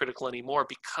not as critical anymore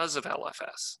because of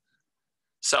LFS.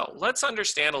 So let's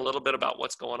understand a little bit about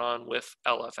what's going on with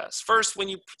LFS. First, when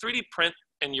you 3D print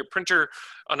and your printer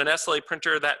on an SLA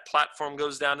printer, that platform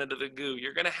goes down into the goo,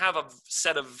 you're going to have a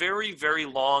set of very, very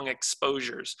long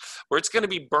exposures where it's going to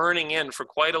be burning in for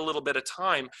quite a little bit of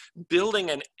time, building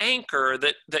an anchor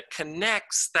that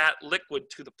connects that liquid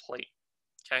to the plate,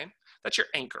 okay? That's your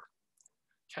anchor,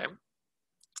 okay?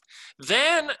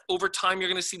 Then over time, you're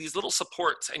going to see these little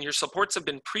supports, and your supports have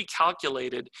been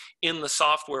pre-calculated in the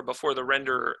software before the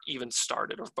render even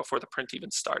started or before the print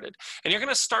even started. And you're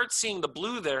going to start seeing the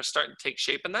blue there starting to take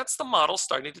shape, and that's the model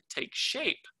starting to take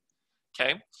shape,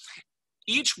 okay?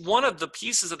 Each one of the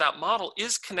pieces of that model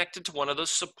is connected to one of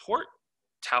those support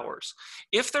towers.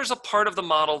 If there's a part of the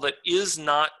model that is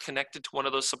not connected to one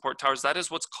of those support towers, that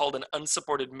is what's called an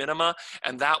unsupported minima,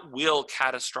 and that will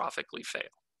catastrophically fail,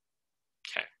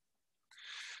 okay?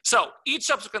 So each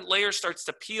subsequent layer starts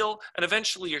to peel, and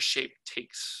eventually your shape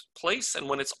takes place. And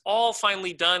when it's all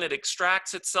finally done, it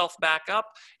extracts itself back up,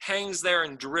 hangs there,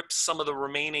 and drips some of the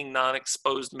remaining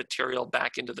non-exposed material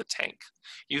back into the tank.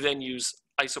 You then use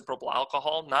isopropyl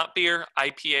alcohol, not beer,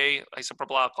 IPA,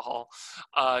 isopropyl alcohol,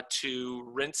 to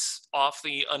rinse off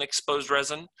the unexposed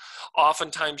resin.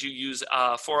 Oftentimes you use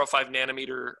 405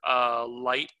 nanometer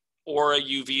light or a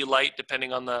UV light,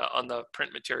 depending on the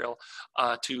print material,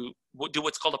 to do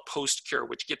what's called a post-cure,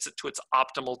 which gets it to its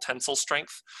optimal tensile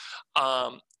strength.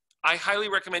 I highly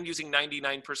recommend using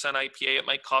 99% IPA. It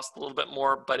might cost a little bit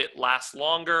more, but it lasts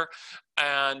longer,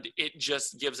 and it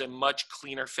just gives a much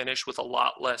cleaner finish with a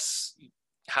lot less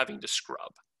having to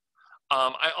scrub.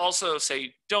 I also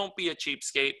say, don't be a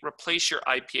cheapskate. Replace your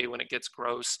IPA when it gets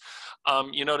gross.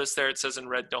 You notice there it says in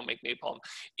red, don't make napalm.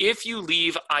 If you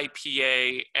leave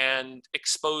IPA and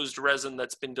exposed resin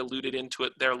that's been diluted into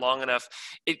it there long enough,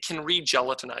 it can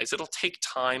re-gelatinize. It'll take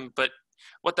time, but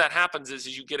what that happens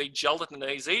is you get a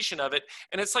gelatinization of it,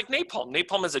 and it's like napalm.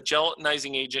 Napalm is a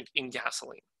gelatinizing agent in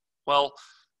gasoline. Well,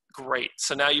 great.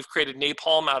 So now you've created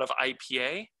napalm out of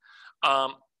IPA.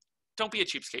 Don't be a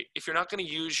cheapskate. If you're not going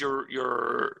to use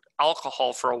your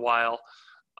alcohol for a while,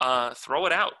 throw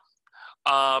it out.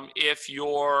 If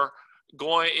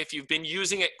you've been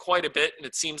using it quite a bit and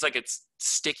it seems like it's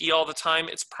sticky all the time,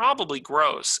 it's probably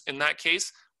gross. In that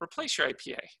case, replace your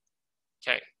IPA.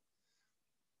 Okay.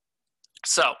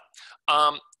 So,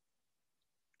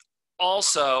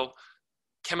 also,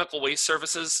 chemical waste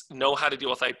services know how to deal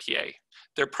with IPA.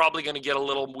 They're probably going to get a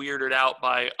little weirded out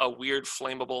by a weird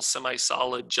flammable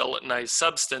semi-solid gelatinized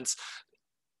substance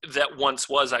that once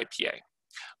was IPA.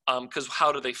 Because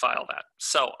how do they file that?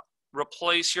 So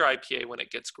replace your IPA when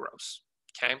it gets gross,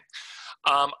 okay?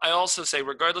 I also say,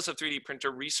 regardless of 3D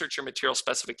printer, research your material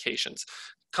specifications.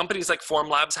 Companies like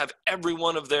Formlabs have every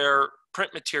one of their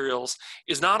print materials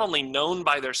is not only known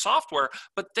by their software,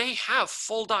 but they have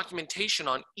full documentation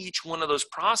on each one of those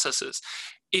processes.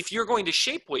 If you're going to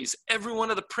Shapeways, every one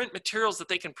of the print materials that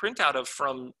they can print out of,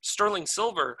 from sterling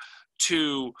silver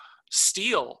to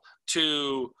steel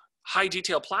to high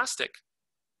detail plastic,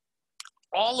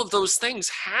 all of those things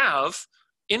have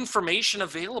information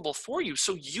available for you.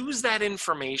 So use that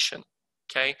information,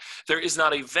 okay? There is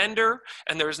not a vendor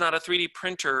and there is not a 3D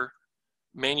printer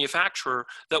manufacturer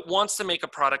that wants to make a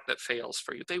product that fails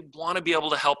for you. They want to be able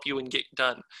to help you and get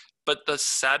done. But the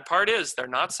sad part is they're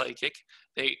not psychic.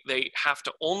 They have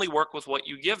to only work with what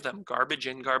you give them, garbage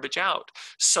in, garbage out.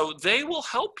 So they will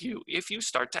help you if you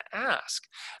start to ask,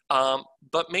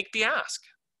 but make the ask.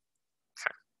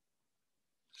 Okay.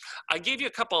 I gave you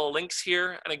a couple of links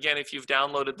here. And again, if you've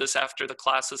downloaded this after the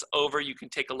class is over, you can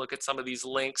take a look at some of these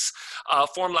links.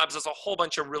 Formlabs has a whole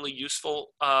bunch of really useful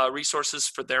resources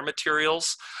for their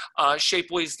materials.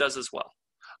 Shapeways does as well.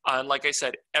 And like I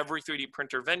said, every 3D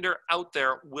printer vendor out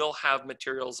there will have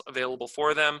materials available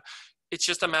for them. It's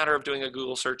just a matter of doing a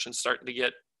Google search and starting to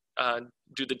get,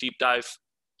 do the deep dive.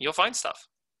 You'll find stuff.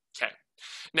 Okay.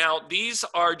 Now, these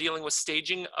are dealing with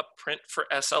staging a print for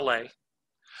SLA.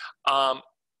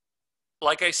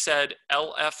 Like I said,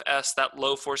 LFS, that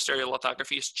low force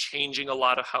stereolithography, is changing a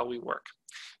lot of how we work.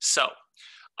 So,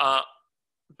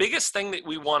 biggest thing that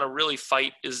we want to really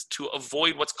fight is to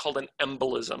avoid what's called an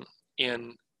embolism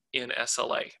in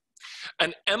SLA.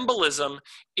 An embolism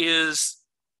is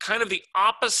kind of the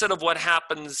opposite of what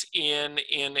happens in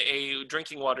a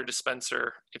drinking water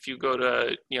dispenser if you go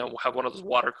to, have one of those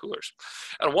water coolers.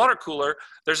 At a water cooler,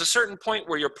 there's a certain point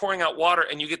where you're pouring out water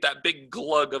and you get that big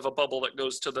glug of a bubble that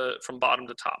goes from bottom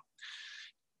to top.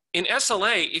 In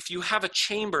SLA, if you have a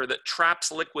chamber that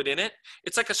traps liquid in it,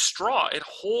 it's like a straw. It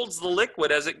holds the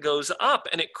liquid as it goes up,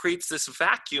 and it creates this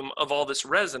vacuum of all this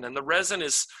resin. And the resin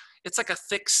it's like a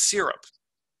thick syrup.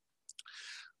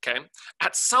 Okay.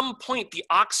 At some point, the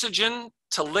oxygen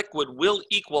to liquid will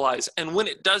equalize. And when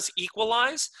it does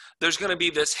equalize, there's going to be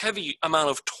this heavy amount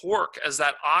of torque as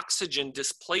that oxygen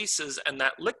displaces and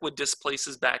that liquid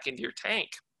displaces back into your tank,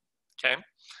 okay?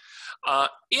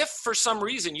 If for some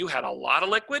reason you had a lot of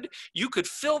liquid, you could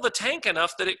fill the tank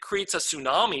enough that it creates a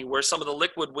tsunami where some of the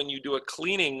liquid, when you do a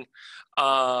cleaning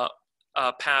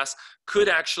pass, could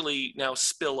actually now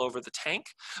spill over the tank.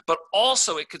 But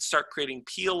also it could start creating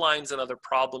peel lines and other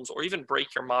problems, or even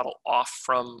break your model off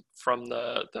from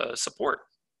the support.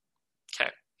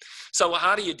 Okay, so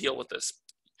how do you deal with this?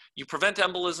 You prevent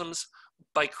embolisms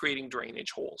by creating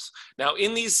drainage holes. Now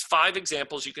in these 5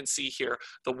 examples you can see here,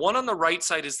 the one on the right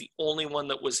side is the only one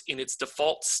that was in its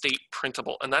default state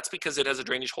printable, and that's because it has a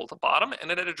drainage hole at the bottom and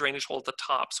it had a drainage hole at the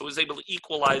top, so it was able to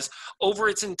equalize over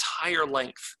its entire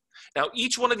length. Now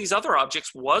each one of these other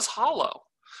objects was hollow,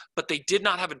 but they did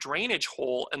not have a drainage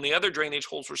hole, and the other drainage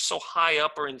holes were so high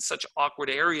up or in such awkward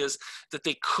areas that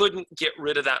they couldn't get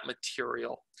rid of that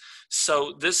material.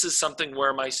 So this is something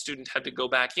where my student had to go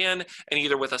back in and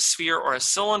either with a sphere or a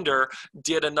cylinder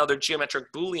did another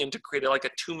geometric Boolean to create like a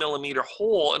 2 millimeter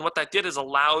hole, and what that did is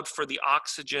allowed for the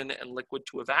oxygen and liquid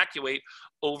to evacuate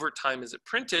over time as it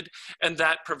printed, and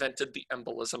that prevented the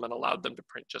embolism and allowed them to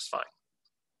print just fine.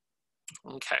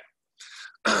 Okay.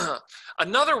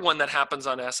 Another one that happens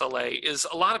on SLA is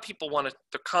a lot of people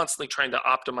they're constantly trying to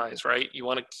optimize, right? You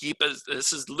want to keep,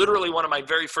 this is literally one of my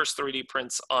very first 3D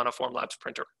prints on a Formlabs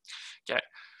printer. Okay.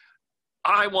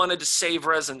 I wanted to save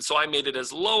resin, so I made it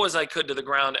as low as I could to the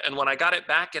ground, and when I got it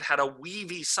back, it had a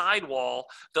weavy sidewall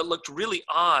that looked really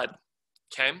odd,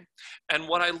 okay? And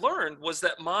what I learned was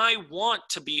that my want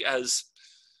to be as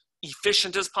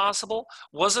efficient as possible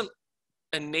wasn't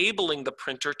enabling the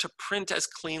printer to print as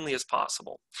cleanly as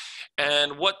possible.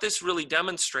 And what this really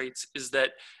demonstrates is that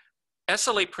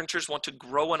SLA printers want to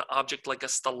grow an object like a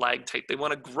stalactite. They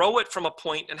want to grow it from a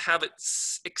point and have it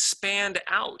expand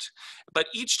out. But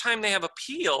each time they have a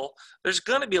peel, there's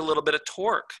going to be a little bit of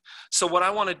torque. So what I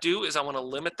want to do is I want to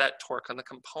limit that torque on the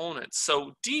components.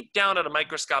 So deep down at a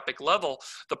microscopic level,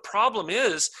 the problem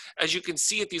is, as you can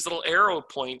see at these little arrow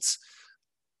points,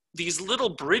 these little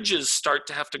bridges start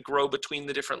to have to grow between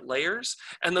the different layers,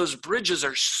 and those bridges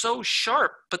are so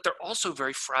sharp, but they're also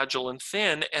very fragile and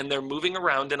thin, and they're moving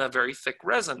around in a very thick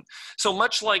resin. So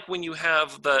much like when you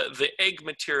have the egg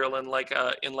material in like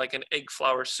an egg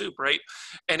flour soup, right?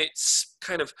 And it's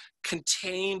kind of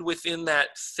contained within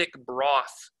that thick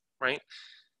broth, right?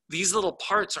 These little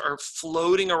parts are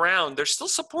floating around. They're still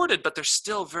supported, but they're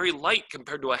still very light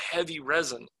compared to a heavy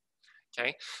resin.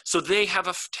 Okay, so they have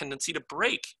a tendency to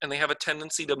break, and they have a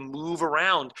tendency to move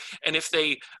around. And if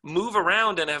they move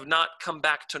around and have not come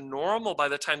back to normal by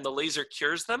the time the laser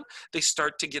cures them, they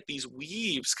start to get these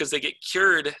weaves because they get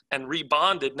cured and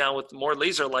rebonded now with more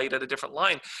laser light at a different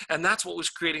line. And that's what was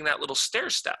creating that little stair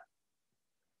step.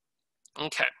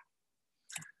 Okay.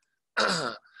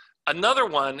 Another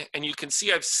one, and you can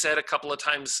see I've said a couple of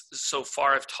times so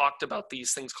far, I've talked about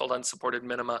these things called unsupported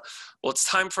minima. Well, it's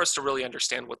time for us to really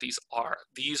understand what these are.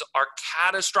 These are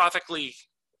catastrophically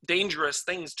dangerous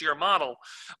things to your model.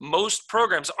 Most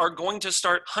programs are going to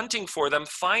start hunting for them,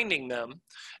 finding them,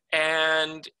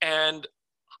 and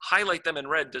highlight them in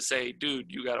red to say, dude,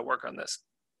 you got to work on this.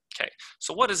 Okay,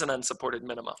 so what is an unsupported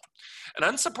minima? An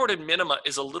unsupported minima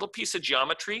is a little piece of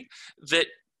geometry that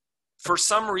for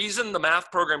some reason, the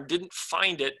math program didn't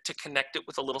find it to connect it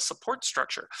with a little support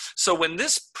structure. So when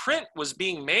this print was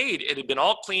being made, it had been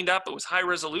all cleaned up, it was high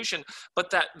resolution, but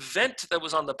that vent that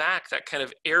was on the back, that kind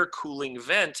of air cooling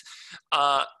vent,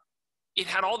 it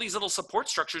had all these little support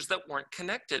structures that weren't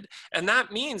connected. And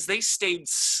that means they stayed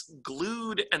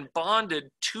glued and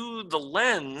bonded to the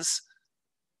lens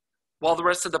while the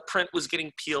rest of the print was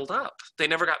getting peeled up. They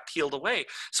never got peeled away.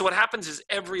 So what happens is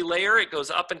every layer, it goes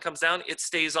up and comes down, it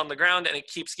stays on the ground, and it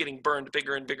keeps getting burned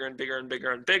bigger and bigger and bigger and bigger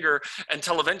and bigger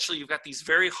until eventually you've got these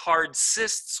very hard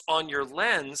cysts on your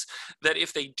lens that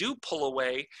if they do pull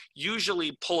away,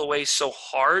 usually pull away so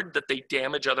hard that they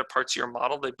damage other parts of your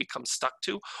model they become stuck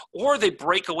to, or they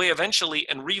break away eventually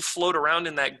and refloat around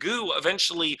in that goo,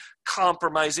 eventually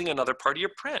compromising another part of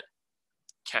your print.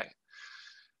 Okay.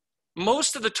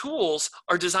 Most of the tools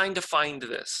are designed to find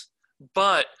this,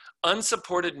 but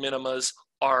unsupported minimas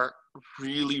are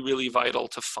really, really vital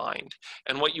to find.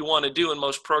 And what you want to do in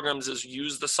most programs is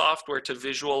use the software to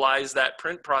visualize that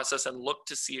print process and look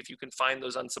to see if you can find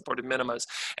those unsupported minimas.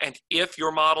 And if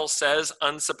your model says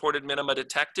unsupported minima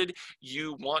detected,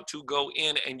 you want to go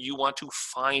in and you want to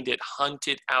find it, hunt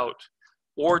it out,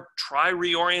 or try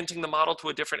reorienting the model to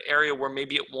a different area where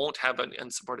maybe it won't have an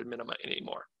unsupported minima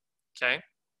anymore, okay?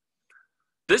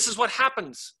 This is what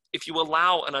happens if you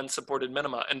allow an unsupported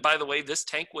minima. And by the way, this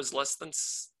tank was less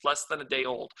than a day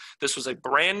old. This was a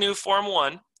brand new Form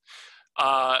 1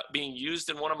 being used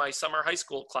in one of my summer high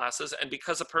school classes. And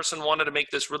because a person wanted to make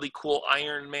this really cool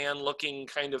Iron Man looking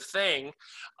kind of thing,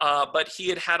 but he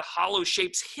had hollow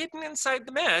shapes hidden inside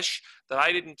the mesh that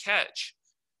I didn't catch.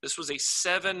 This was a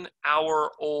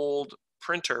 7-hour-old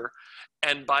printer.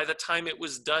 And by the time it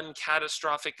was done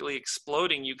catastrophically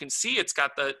exploding, you can see it's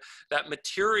got that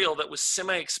material that was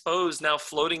semi-exposed now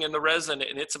floating in the resin,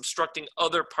 and it's obstructing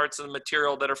other parts of the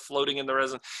material that are floating in the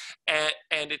resin.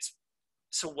 And it's,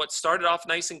 so what started off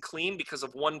nice and clean because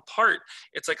of one part,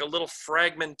 it's like a little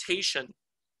fragmentation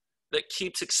that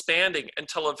keeps expanding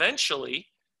until eventually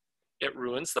it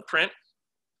ruins the print,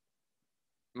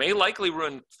 may likely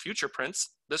ruin future prints.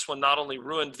 This one not only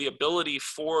ruined the ability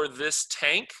for this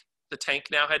tank, the tank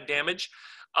now had damage,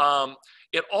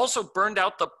 it also burned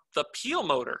out the peel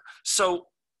motor. So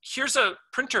here's a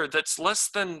printer that's less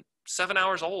than 7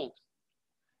 hours old,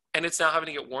 and it's now having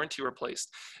to get warranty replaced.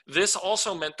 This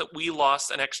also meant that we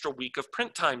lost an extra week of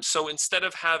print time. So instead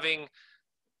of having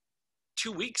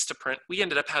 2 weeks to print, we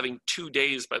ended up having 2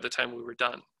 days by the time we were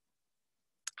done.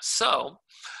 So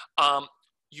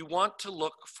you want to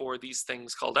look for these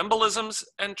things called embolisms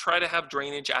and try to have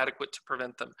drainage adequate to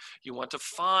prevent them. You want to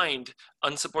find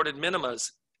unsupported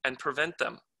minimas and prevent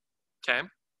them, okay?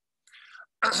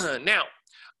 Now,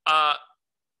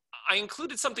 I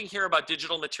included something here about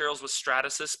digital materials with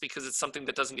Stratasys because it's something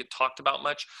that doesn't get talked about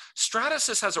much.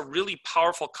 Stratasys has a really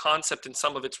powerful concept in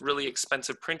some of its really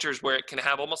expensive printers where it can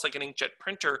have almost like an inkjet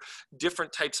printer,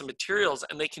 different types of materials,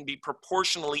 and they can be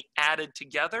proportionally added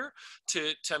together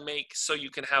to make so you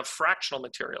can have fractional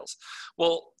materials.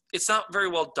 Well, it's not very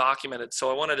well documented,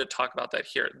 so I wanted to talk about that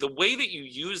here. The way that you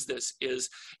use this is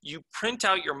you print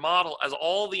out your model as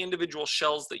all the individual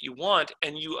shells that you want,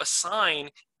 and you assign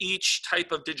each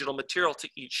type of digital material to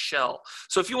each shell.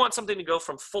 So if you want something to go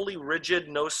from fully rigid,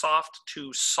 no soft,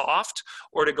 to soft,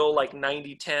 or to go like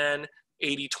 90-10,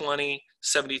 80-20,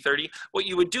 70-30, what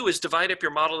you would do is divide up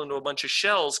your model into a bunch of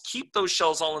shells, keep those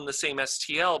shells all in the same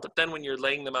STL, but then when you're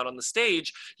laying them out on the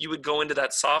stage, you would go into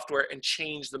that software and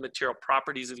change the material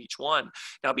properties of each one.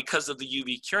 Now, because of the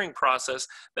UV curing process,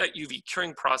 that UV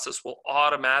curing process will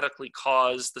automatically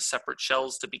cause the separate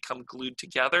shells to become glued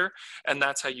together, and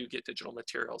that's how you get digital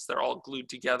materials. They're all glued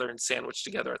together and sandwiched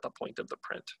together at the point of the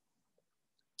print.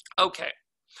 Okay.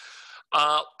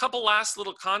 Couple last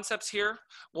little concepts here.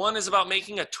 One is about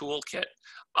making a toolkit.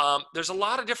 There's a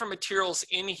lot of different materials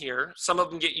in here. Some of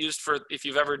them get used for if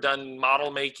you've ever done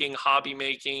model making, hobby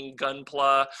making,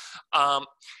 gunpla.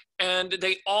 And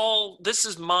this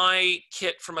is my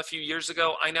kit from a few years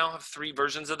ago. I now have 3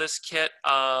 versions of this kit,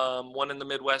 1 in the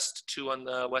Midwest, 2 on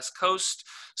the West Coast.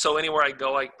 So anywhere I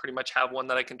go, I pretty much have one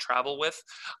that I can travel with.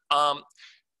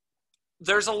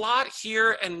 There's a lot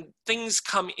here, and things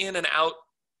come in and out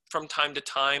from time to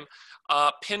time.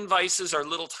 Pin vices are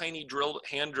little tiny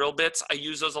hand drill bits. I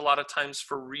use those a lot of times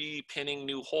for re-pinning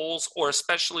new holes, or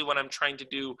especially when I'm trying to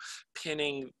do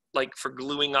pinning, like for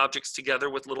gluing objects together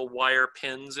with little wire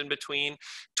pins in between.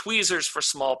 Tweezers for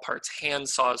small parts, hand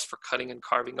saws for cutting and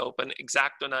carving open,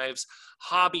 X-Acto knives,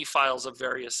 hobby files of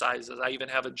various sizes. I even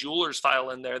have a jeweler's file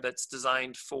in there that's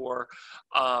designed for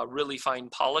really fine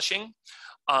polishing.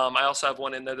 I also have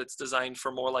one in there that's designed for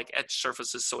more like etched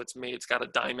surfaces, so it's got a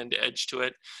diamond edge to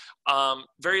it.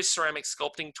 Various ceramic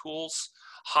sculpting tools,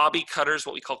 hobby cutters,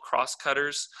 what we call cross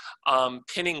cutters,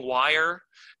 pinning wire,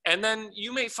 and then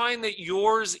you may find that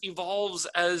yours evolves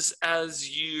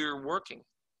as you're working,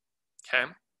 okay?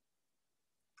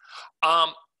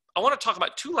 I want to talk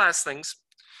about 2 last things.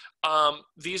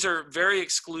 These are very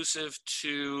exclusive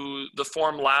to the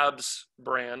Form Labs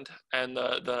brand and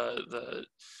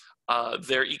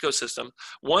their ecosystem.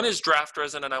 One is draft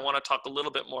resin, and I want to talk a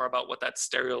little bit more about what that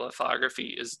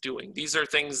stereolithography is doing. These are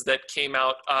things that came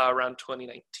out around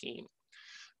 2019.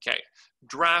 Okay,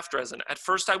 draft resin. At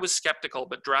first I was skeptical,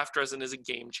 but draft resin is a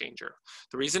game changer.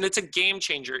 The reason it's a game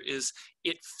changer is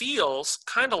it feels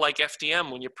kind of like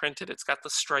FDM when you print it. It's got the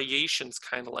striations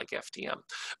kind of like FDM.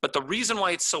 But the reason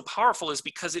why it's so powerful is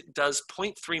because it does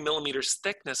 0.3 millimeters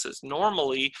thicknesses.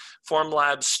 Normally,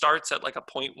 Formlabs starts at like a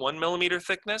 0.1 millimeter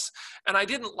thickness. And I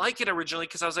didn't like it originally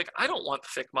because I was like, I don't want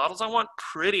thick models. I want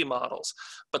pretty models.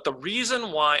 But the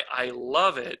reason why I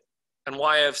love it and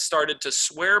why I've started to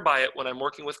swear by it when I'm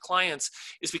working with clients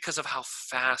is because of how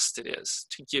fast it is.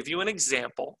 To give you an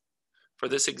example, for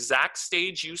this exact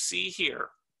stage you see here,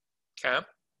 okay?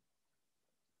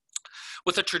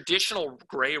 With a traditional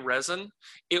gray resin,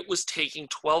 it was taking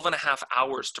 12.5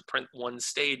 hours to print one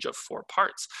stage of 4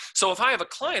 parts. So if I have a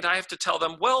client, I have to tell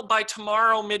them, well, by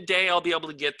tomorrow midday, I'll be able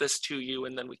to get this to you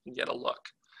and then we can get a look.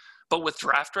 But with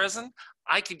draft resin,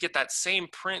 I could get that same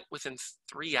print within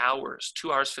 3 hours,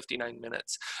 2 hours, 59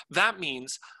 minutes. That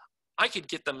means I could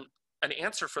get them an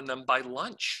answer from them by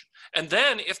lunch. And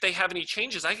then if they have any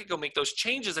changes, I could go make those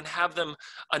changes and have them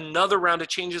another round of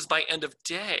changes by end of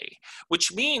day,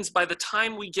 which means by the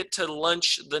time we get to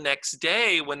lunch the next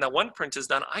day, when that one print is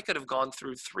done, I could have gone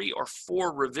through 3 or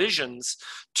 4 revisions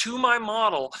to my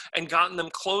model and gotten them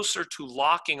closer to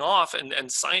locking off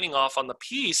and signing off on the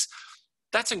piece.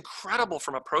 That's incredible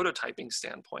from a prototyping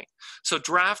standpoint. So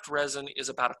draft resin is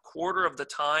about 1/4 of the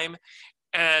time,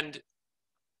 and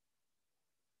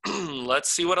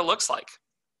let's see what it looks like.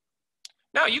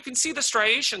 Now you can see the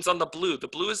striations on the blue. The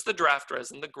blue is the draft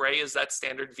resin, the gray is that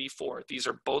standard V4. These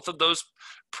are both of those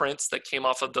prints that came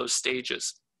off of those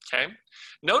stages, okay?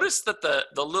 Notice that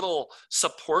the little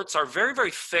supports are very,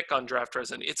 very thick on draft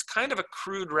resin. It's kind of a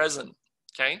crude resin,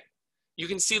 okay? You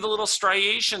can see the little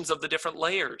striations of the different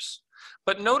layers.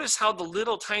 But notice how the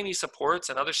little tiny supports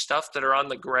and other stuff that are on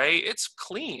the gray, it's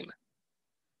clean.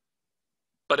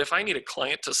 But if I need a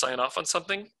client to sign off on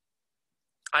something,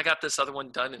 I got this other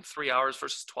one done in 3 hours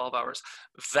versus 12 hours.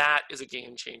 That is a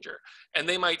game changer. And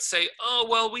they might say, oh,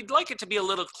 well, we'd like it to be a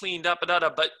little cleaned up,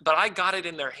 but I got it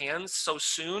in their hands so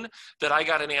soon that I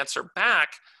got an answer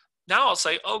back. Now I'll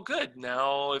say, oh, good.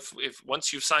 Now, if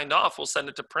once you've signed off, we'll send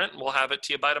it to print and we'll have it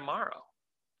to you by tomorrow.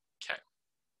 Okay.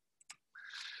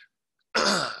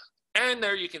 And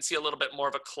there you can see a little bit more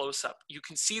of a close-up. You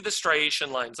can see the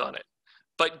striation lines on it.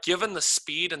 But given the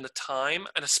speed and the time,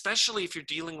 and especially if you're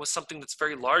dealing with something that's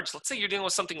very large, let's say you're dealing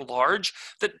with something large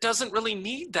that doesn't really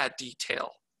need that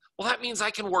detail. Well, that means I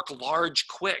can work large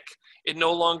quick. It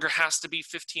no longer has to be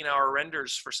 15-hour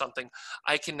renders for something.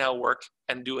 I can now work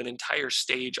and do an entire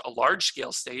stage, a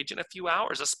large-scale stage, in a few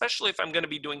hours, especially if I'm going to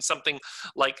be doing something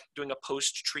like doing a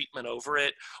post-treatment over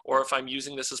it, or if I'm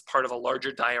using this as part of a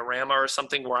larger diorama or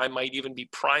something where I might even be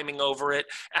priming over it,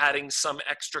 adding some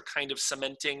extra kind of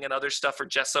cementing and other stuff or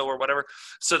gesso or whatever,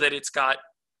 so that it's got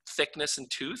thickness and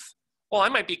tooth. Well, I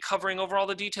might be covering over all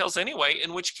the details anyway,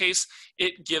 in which case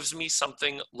it gives me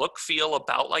something look, feel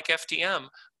about like FDM,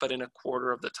 but in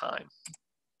 1/4 of the time.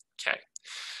 Okay.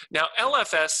 Now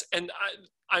LFS, and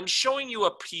I'm showing you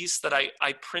a piece that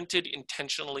I printed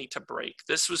intentionally to break.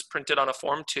 This was printed on a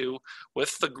Form 2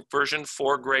 with the version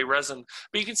 4 gray resin,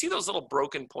 but you can see those little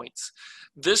broken points.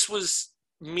 This was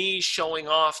me showing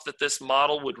off that this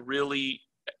model would really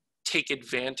take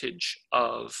advantage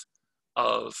of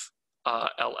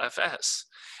LFS.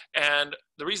 And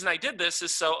the reason I did this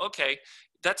is so, okay,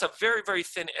 that's a very, very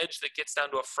thin edge that gets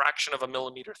down to a fraction of a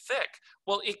millimeter thick.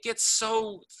 Well, it gets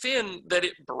so thin that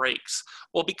it breaks.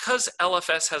 Well, because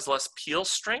LFS has less peel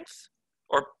strength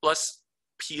or less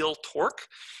peel torque,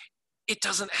 it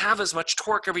doesn't have as much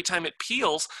torque every time it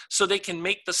peels, so they can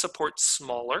make the support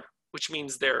smaller, which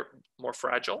means they're more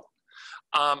fragile.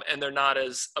 And they're not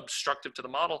as obstructive to the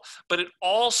model, but it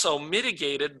also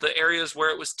mitigated the areas where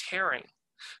it was tearing.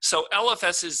 So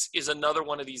LFS is another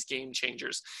one of these game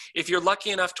changers. If you're lucky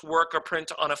enough to work or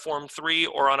print on a Form 3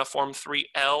 or on a Form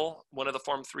 3L, one of the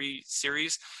Form 3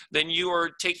 series, then you are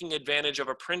taking advantage of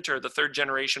a printer, the 3rd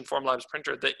generation Formlabs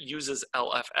printer that uses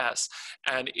LFS,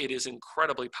 and it is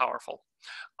incredibly powerful.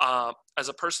 As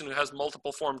a person who has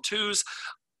multiple Form 2s,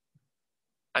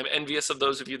 I'm envious of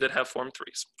those of you that have Form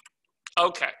 3s.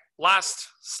 Okay, last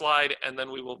slide, and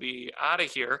then we will be out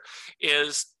of here,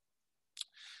 is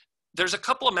there's a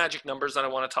couple of magic numbers that I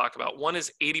want to talk about. One is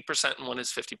 80% and one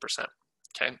is 50%,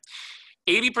 okay?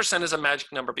 80% is a magic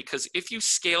number because if you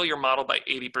scale your model by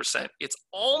 80%, it's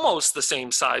almost the same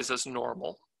size as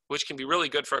normal, which can be really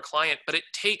good for a client, but it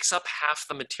takes up half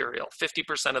the material,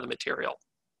 50% of the material,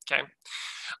 okay?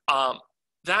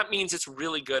 That means it's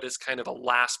really good as kind of a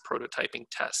last prototyping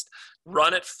test.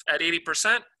 Run it at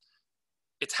 80%.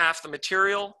 It's half the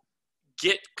material,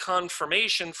 get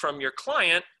confirmation from your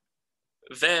client,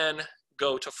 then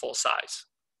go to full size,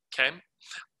 okay?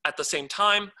 At the same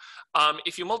time,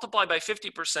 if you multiply by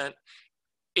 50%,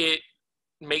 it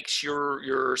makes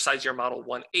your size of your model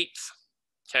 1/8,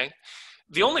 okay?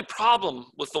 The only problem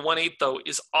with the 1/8 though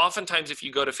is oftentimes if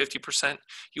you go to 50%,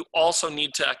 you also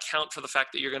need to account for the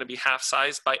fact that you're going to be half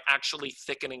size by actually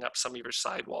thickening up some of your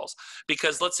sidewalls.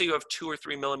 Because let's say you have 2 or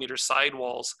 3 millimeter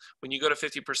sidewalls, when you go to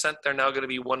 50%, they're now going to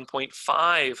be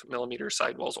 1.5 millimeter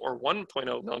sidewalls or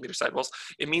 1.0 millimeter sidewalls.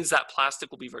 It means that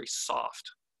plastic will be very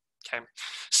soft. Okay,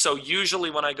 so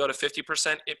usually when I go to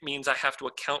 50%, it means I have to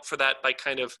account for that by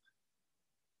kind of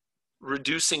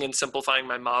reducing and simplifying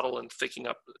my model and thickening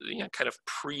up, kind of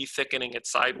pre-thickening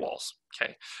its sidewalls,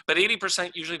 okay? But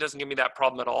 80% usually doesn't give me that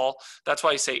problem at all. That's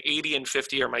why I say 80 and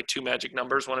 50 are my two magic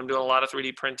numbers when I'm doing a lot of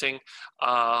 3D printing.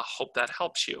 Hope that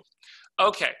helps you.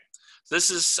 Okay, this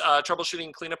is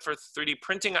troubleshooting cleanup for 3D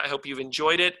printing. I hope you've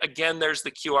enjoyed it. Again, there's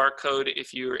the QR code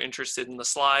if you're interested in the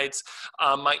slides.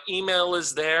 My email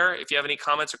is there. If you have any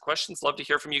comments or questions, love to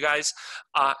hear from you guys.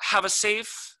 Have a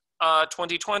safe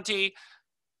 2020.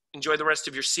 Enjoy the rest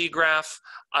of your Siggraph.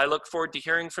 I look forward to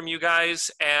hearing from you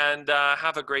guys, and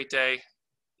have a great day.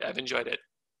 I've enjoyed it.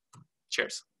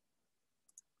 Cheers.